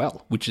playing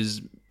well, which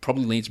is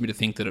probably leads me to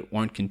think that it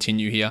won't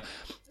continue here.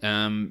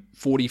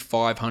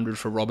 4,500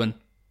 for Robin.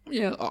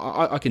 Yeah,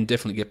 I can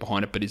definitely get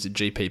behind it, but it's a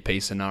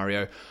GPP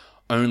scenario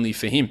only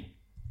for him.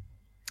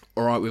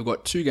 All right, we've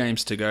got 2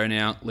 games to go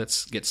now.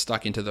 Let's get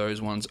stuck into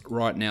those ones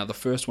right now. The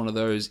first one of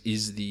those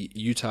is the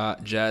Utah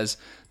Jazz.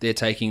 They're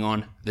taking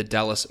on the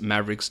Dallas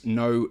Mavericks.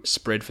 No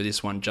spread for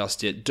this one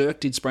just yet.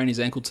 Dirk did sprain his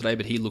ankle today,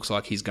 but he looks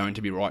like he's going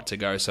to be right to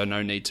go, so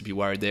no need to be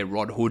worried there.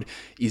 Rod Hood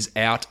is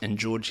out, and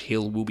George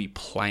Hill will be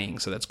playing,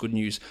 so that's good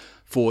news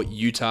for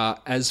Utah.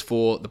 As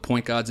for the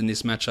point guards in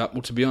this matchup,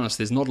 well, to be honest,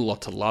 there's not a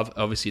lot to love.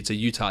 Obviously, it's a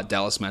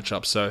Utah-Dallas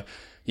matchup, so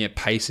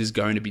pace is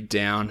going to be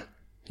down.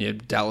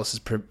 Dallas has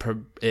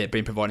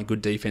been providing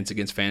good defense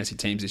against fantasy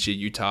teams this year.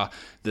 Utah,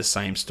 the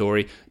same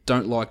story.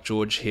 Don't like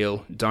George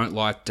Hill. Don't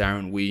like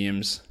Darren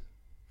Williams.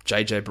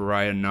 JJ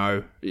Barea,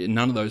 no.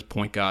 None of those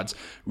point guards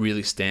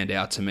really stand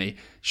out to me.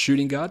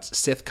 Shooting guards,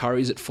 Seth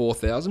Curry's at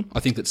 4,000. I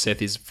think that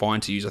Seth is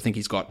fine to use. I think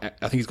he's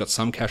got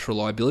some cash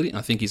reliability, and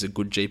I think he's a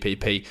good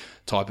GPP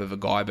type of a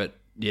guy. But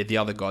the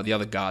other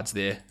guards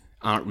there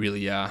aren't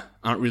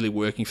really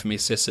working for me.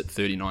 Seth's at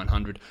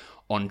 3,900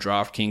 on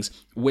DraftKings.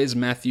 Wes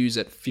Matthews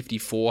at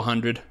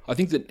 5,400. I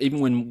think that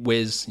even when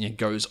Wes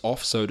goes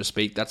off, so to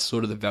speak, that's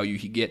sort of the value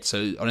he gets. So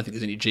I don't think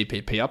there's any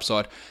GPP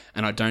upside,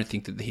 and I don't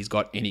think that he's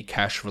got any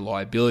cash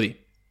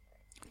reliability.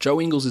 Joe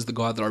Ingles is the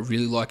guy that I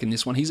really like in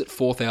this one. He's at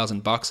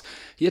 $4,000.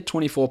 He had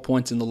 24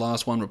 points in the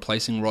last one,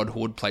 replacing Rod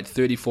Hood, played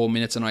 34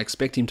 minutes, and I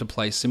expect him to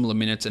play similar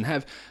minutes and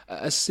have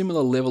a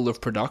similar level of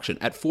production.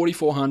 At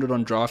 4,400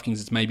 on DraftKings,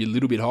 it's maybe a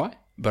little bit high,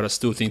 but I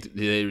still think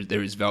that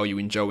there is value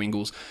in Joe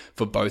Ingles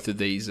for both of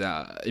these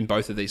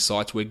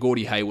sites. Where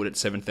Gordie Hayward at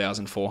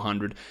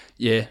 7,400.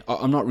 Yeah,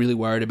 I'm not really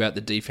worried about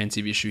the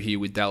defensive issue here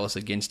with Dallas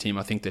against him.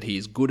 I think that he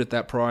is good at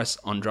that price.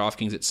 On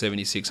DraftKings at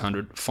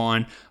 7,600,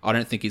 fine. I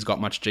don't think he's got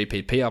much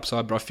GPP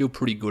upside, but I feel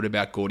pretty good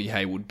about Gordie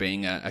Hayward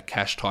being a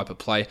cash type of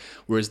play.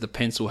 Whereas the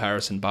pencil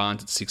Harrison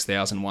Barnes at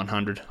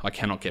 6,100, I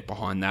cannot get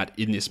behind that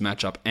in this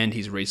matchup, and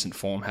his recent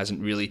form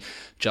hasn't really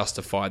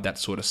justified that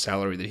sort of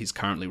salary that he's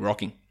currently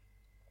rocking.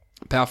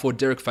 Power forward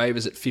Derek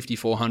Favors at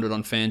 5,400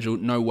 on FanDuel.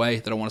 No way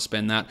that I want to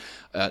spend that.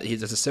 That's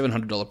a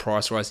 $700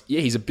 price rise.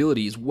 Yeah, his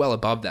ability is well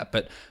above that,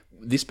 but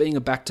this being a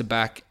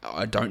back-to-back,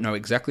 I don't know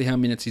exactly how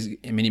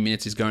many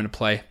minutes he's going to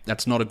play.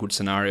 That's not a good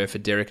scenario for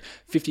Derek.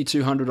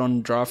 5,200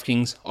 on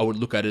DraftKings, I would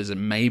look at it as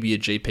maybe a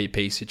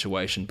GPP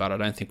situation, but I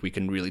don't think we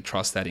can really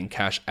trust that in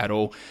cash at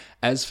all.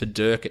 As for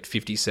Dirk at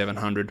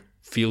 5,700,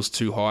 feels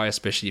too high,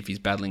 especially if he's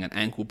battling an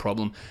ankle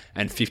problem,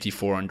 and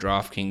 54 on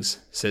DraftKings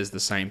says the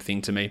same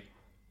thing to me.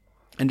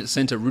 And at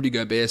centre, Rudy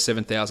Gobert,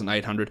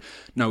 7,800.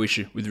 No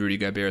issue with Rudy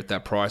Gobert at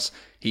that price.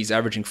 He's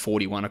averaging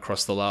 41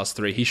 across the last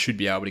 3. He should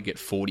be able to get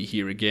 40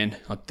 here again.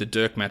 The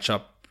Dirk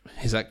matchup,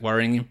 is that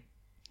worrying him?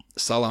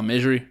 Salah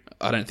Mejri,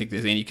 I don't think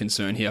there's any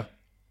concern here.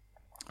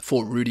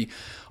 For Rudy,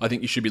 I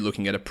think you should be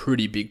looking at a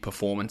pretty big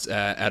performance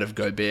out of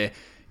Gobert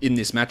in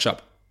this matchup.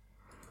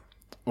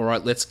 All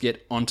right, let's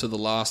get on to the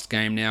last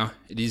game now.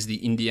 It is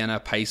the Indiana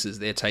Pacers.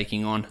 They're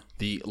taking on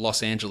the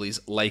Los Angeles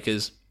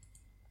Lakers.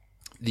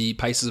 The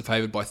Pacers are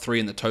favoured by 3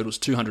 and the total's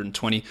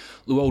 220.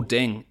 Luol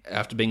Deng,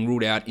 after being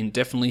ruled out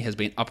indefinitely, has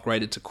been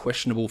upgraded to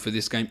questionable for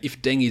this game.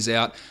 If Deng is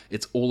out,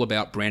 it's all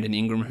about Brandon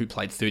Ingram, who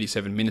played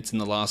 37 minutes in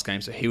the last game,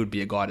 so he would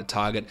be a guy to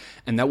target.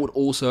 And that would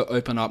also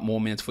open up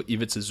more minutes for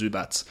Ivica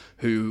Zubac,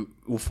 who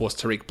will force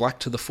Tariq Black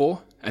to the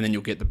 4, and then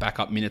you'll get the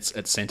backup minutes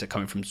at centre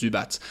coming from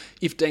Zubac.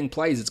 If Deng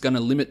plays, it's going to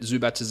limit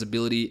Zubac's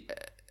ability...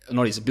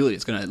 Not his ability,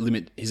 it's going to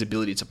limit his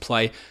ability to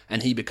play,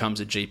 and he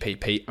becomes a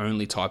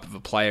GPP-only type of a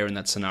player in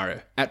that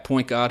scenario. At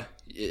point guard,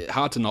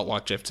 hard to not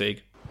like Jeff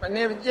Teague. My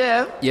name is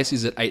Jeff. Yes,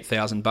 he's at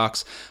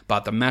 $8,000,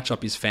 but the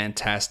matchup is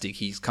fantastic.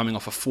 He's coming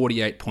off a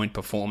 48-point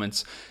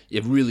performance.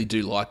 You really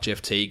do like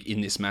Jeff Teague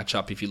in this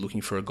matchup if you're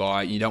looking for a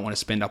guy. You don't want to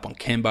spend up on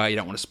Kemba. You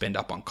don't want to spend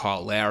up on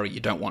Kyle Lowry.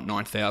 You don't want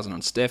 $9,000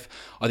 on Steph.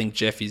 I think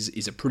Jeff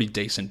is a pretty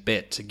decent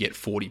bet to get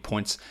 40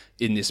 points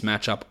in this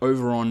matchup.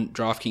 Over on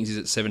DraftKings, he's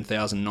at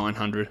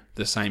 7,900.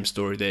 The same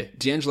story there.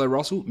 D'Angelo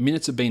Russell,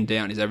 minutes have been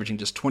down. He's averaging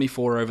just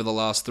 24 over the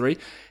last 3.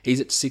 He's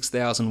at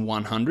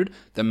 6,100.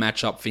 The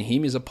matchup for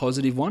him is a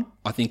positive one.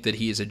 I think that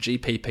he is a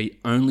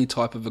GPP-only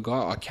type of a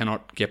guy. I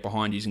cannot get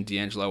behind using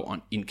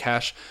D'Angelo in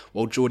cash,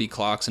 while Jordy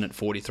Clarkson at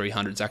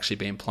 4,300 has actually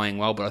been playing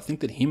well, but I think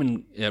that him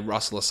and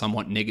Russell are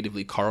somewhat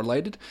negatively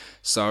correlated,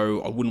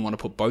 so I wouldn't want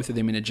to put both of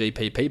them in a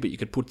GPP, but you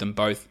could put them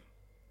both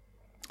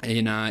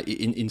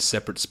in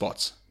separate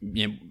spots.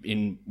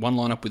 In one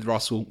lineup with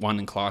Russell, one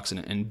in Clarkson,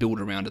 and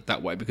build around it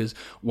that way, because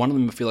one of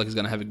them I feel like is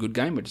going to have a good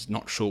game, but just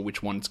not sure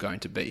which one it's going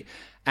to be.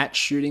 At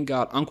shooting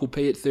guard, Uncle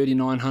P at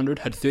 3,900,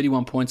 had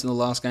 31 points in the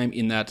last game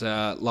in that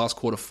last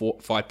quarter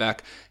fight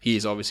back. He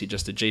is obviously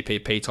just a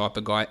GPP type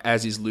of guy,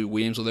 as is Lou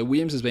Williams, although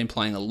Williams has been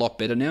playing a lot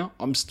better now.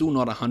 I'm still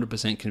not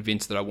 100%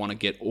 convinced that I want to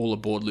get all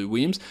aboard Lou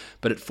Williams,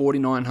 but at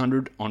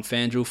 4,900 on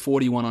FanDuel,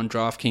 41 on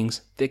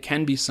DraftKings, there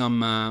can be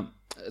some...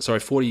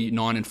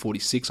 49 and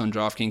 46 on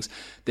DraftKings.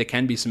 There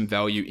can be some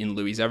value in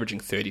Louis. He's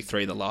averaging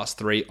 33 the last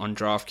 3 on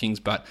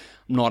DraftKings, but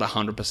I'm not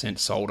 100%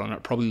 sold on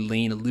it. Probably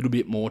lean a little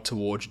bit more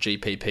towards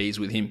GPPs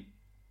with him.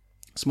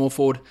 Small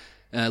forward,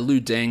 Lou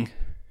Deng,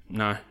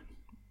 no.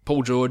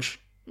 Paul George,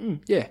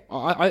 yeah.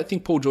 I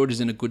think Paul George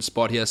is in a good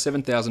spot here,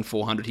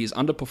 7,400. He's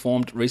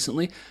underperformed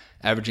recently,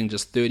 averaging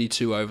just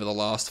 32 over the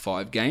last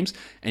 5 games,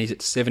 and he's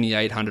at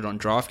 7,800 on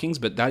DraftKings,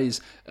 but that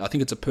is, I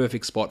think it's a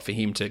perfect spot for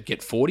him to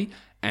get 40,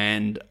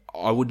 and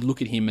I would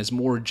look at him as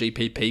more a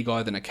GPP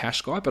guy than a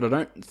cash guy, but I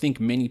don't think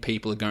many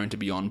people are going to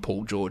be on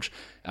Paul George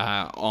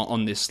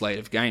on this slate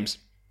of games.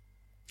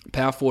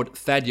 Power forward,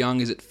 Thad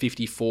Young is at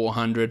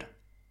 5,400.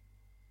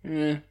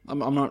 I'm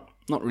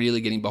not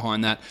really getting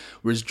behind that,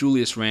 whereas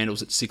Julius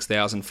Randle's at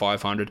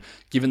 6,500.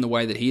 Given the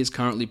way that he is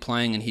currently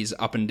playing and his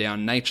up and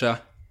down nature,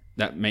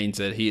 that means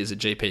that he is a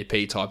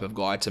GPP type of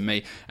guy to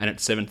me, and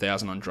at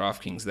 7,000 on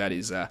DraftKings, that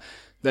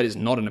is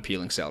not an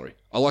appealing salary.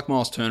 I like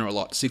Miles Turner a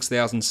lot,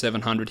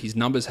 6,700. His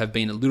numbers have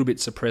been a little bit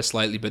suppressed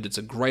lately, but it's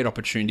a great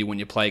opportunity when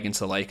you play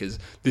against the Lakers.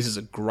 This is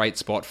a great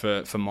spot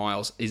for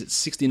Miles. He's at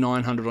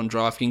 6,900 on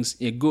DraftKings.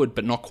 Yeah, good,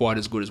 but not quite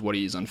as good as what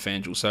he is on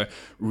FanDuel. So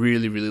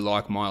really, really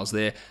like Miles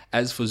there.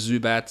 As for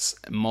Zubac,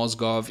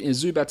 Mozgov,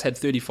 Zubac had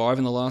 35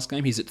 in the last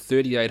game. He's at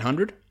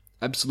 3,800.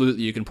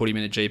 Absolutely, you can put him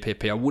in a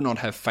GPP. I would not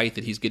have faith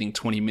that he's getting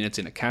 20 minutes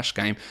in a cash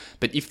game,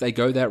 but if they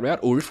go that route,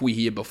 or if we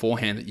hear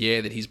beforehand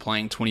that he's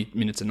playing 20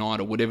 minutes a night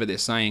or whatever they're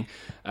saying,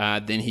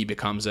 then he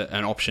becomes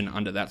an option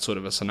under that sort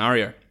of a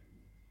scenario.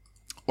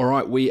 All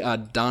right, we are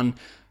done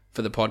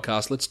for the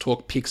podcast. Let's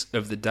talk picks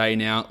of the day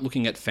now.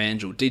 Looking at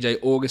FanDuel, DJ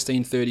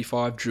Augustine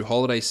 35, Drew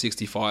Holiday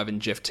 65,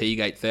 and Jeff Teague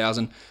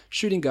 8,000.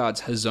 Shooting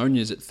guards,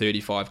 Hazonia's at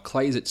 35,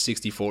 Clay's at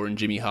 64, and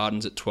Jimmy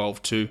Harden's at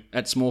 12,2.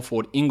 At small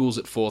forward, Ingles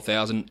at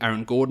 4,000,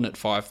 Aaron Gordon at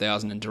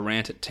 5,000, and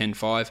Durant at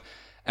 10,5.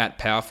 At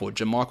power forward,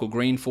 JaMychal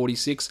Green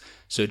 46,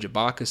 Serge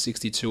Ibaka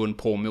 62, and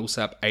Paul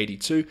Millsap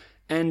 82.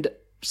 And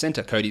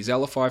center, Cody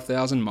Zeller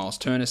 5,000, Miles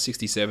Turner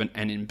 67,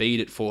 and Embiid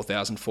at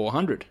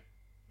 4,400.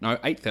 No,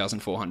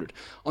 8,400.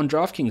 On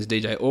DraftKings,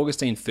 DJ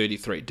Augustine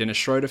 33, Dennis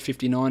Schroeder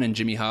 59, and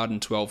Jimmy Harden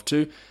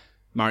 12,2.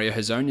 Mario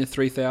Hazonia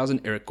 3,000,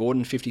 Eric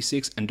Gordon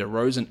 56, and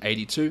DeRozan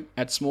 82.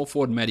 At small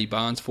forward, Matty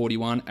Barnes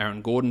 41,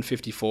 Aaron Gordon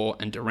 54,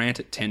 and Durant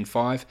at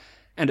 10,5.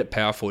 And at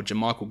power forward,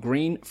 JaMychal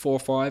Green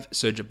 4,5,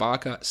 Serge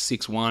Ibaka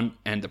 6,1,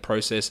 and the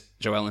process,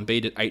 Joel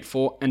Embiid at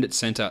 8,4. And at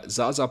center,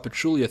 Zaza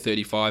Pachulia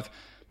 35,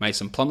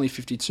 Mason Plumlee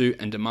 52,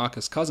 and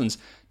DeMarcus Cousins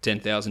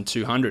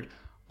 10,200.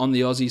 On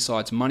the Aussie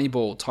sides,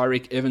 Moneyball,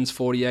 Tyreek Evans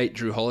 48,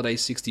 Drew Holiday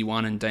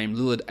 61, and Dame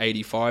Lillard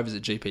 85 as a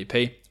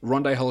GPP.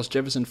 Rondé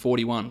Hollis-Jefferson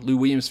 41, Lou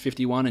Williams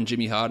 51, and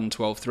Jimmy Harden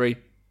 12,3.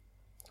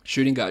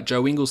 Shooting guard,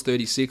 Joe Ingles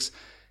 36,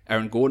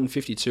 Aaron Gordon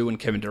 52, and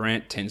Kevin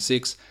Durant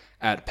 10,6.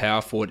 At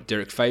power forward,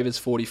 Derek Favors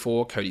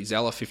 44, Cody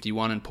Zeller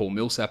 51, and Paul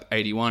Millsap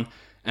 81.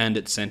 And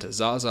at centre,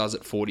 Zaza's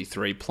at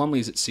 43,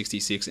 Plumlee's at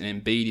 66,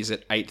 and Embiid is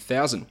at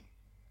 8,000.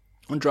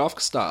 On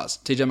Draft Stars,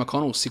 TJ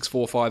McConnell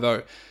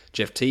 6,450,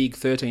 Jeff Teague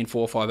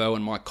 13,450,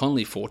 and Mike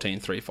Conley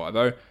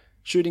 14,350.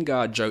 Shooting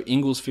guard Joe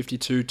Ingles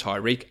 52,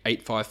 Tyreek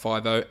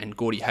 8,550, and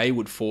Gordie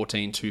Hayward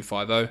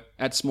 14,250.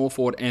 At small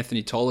forward,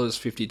 Anthony Tollers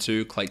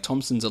 52, Klay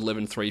Thompson's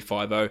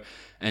 11,350,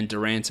 and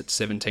Durant's at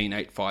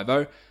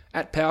 17,850.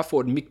 At power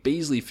forward, Mick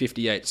Beasley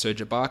 58,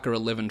 Serge Ibaka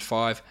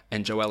 11.5,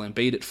 and Joel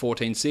Embiid at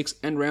 14.6,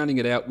 and rounding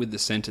it out with the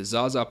centre,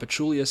 Zaza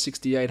Pachulia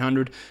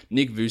 6,800,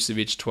 Nick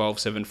Vucevic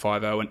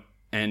 12,750,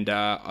 and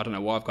I don't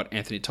know why I've got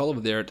Anthony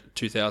Tolliver there at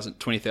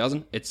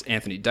 20,000. It's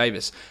Anthony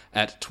Davis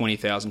at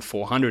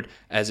 20,400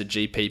 as a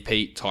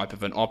GPP type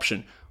of an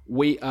option.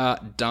 We are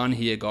done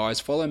here, guys.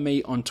 Follow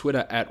me on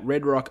Twitter at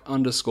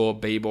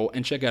redrock_bball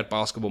and check out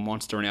Basketball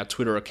Monster and our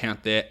Twitter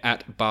account there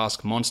at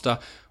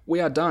BaskMonster. We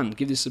are done.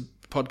 Give this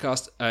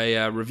podcast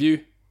a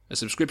review, a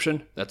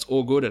subscription. That's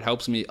all good. It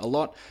helps me a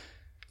lot.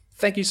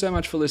 Thank you so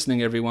much for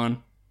listening,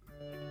 everyone.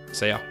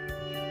 See ya.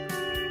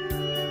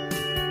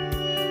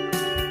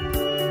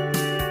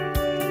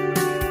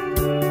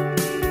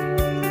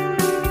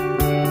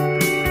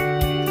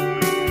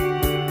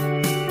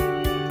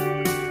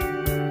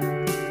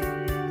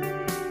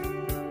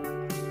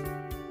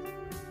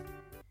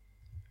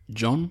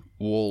 John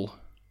Wall.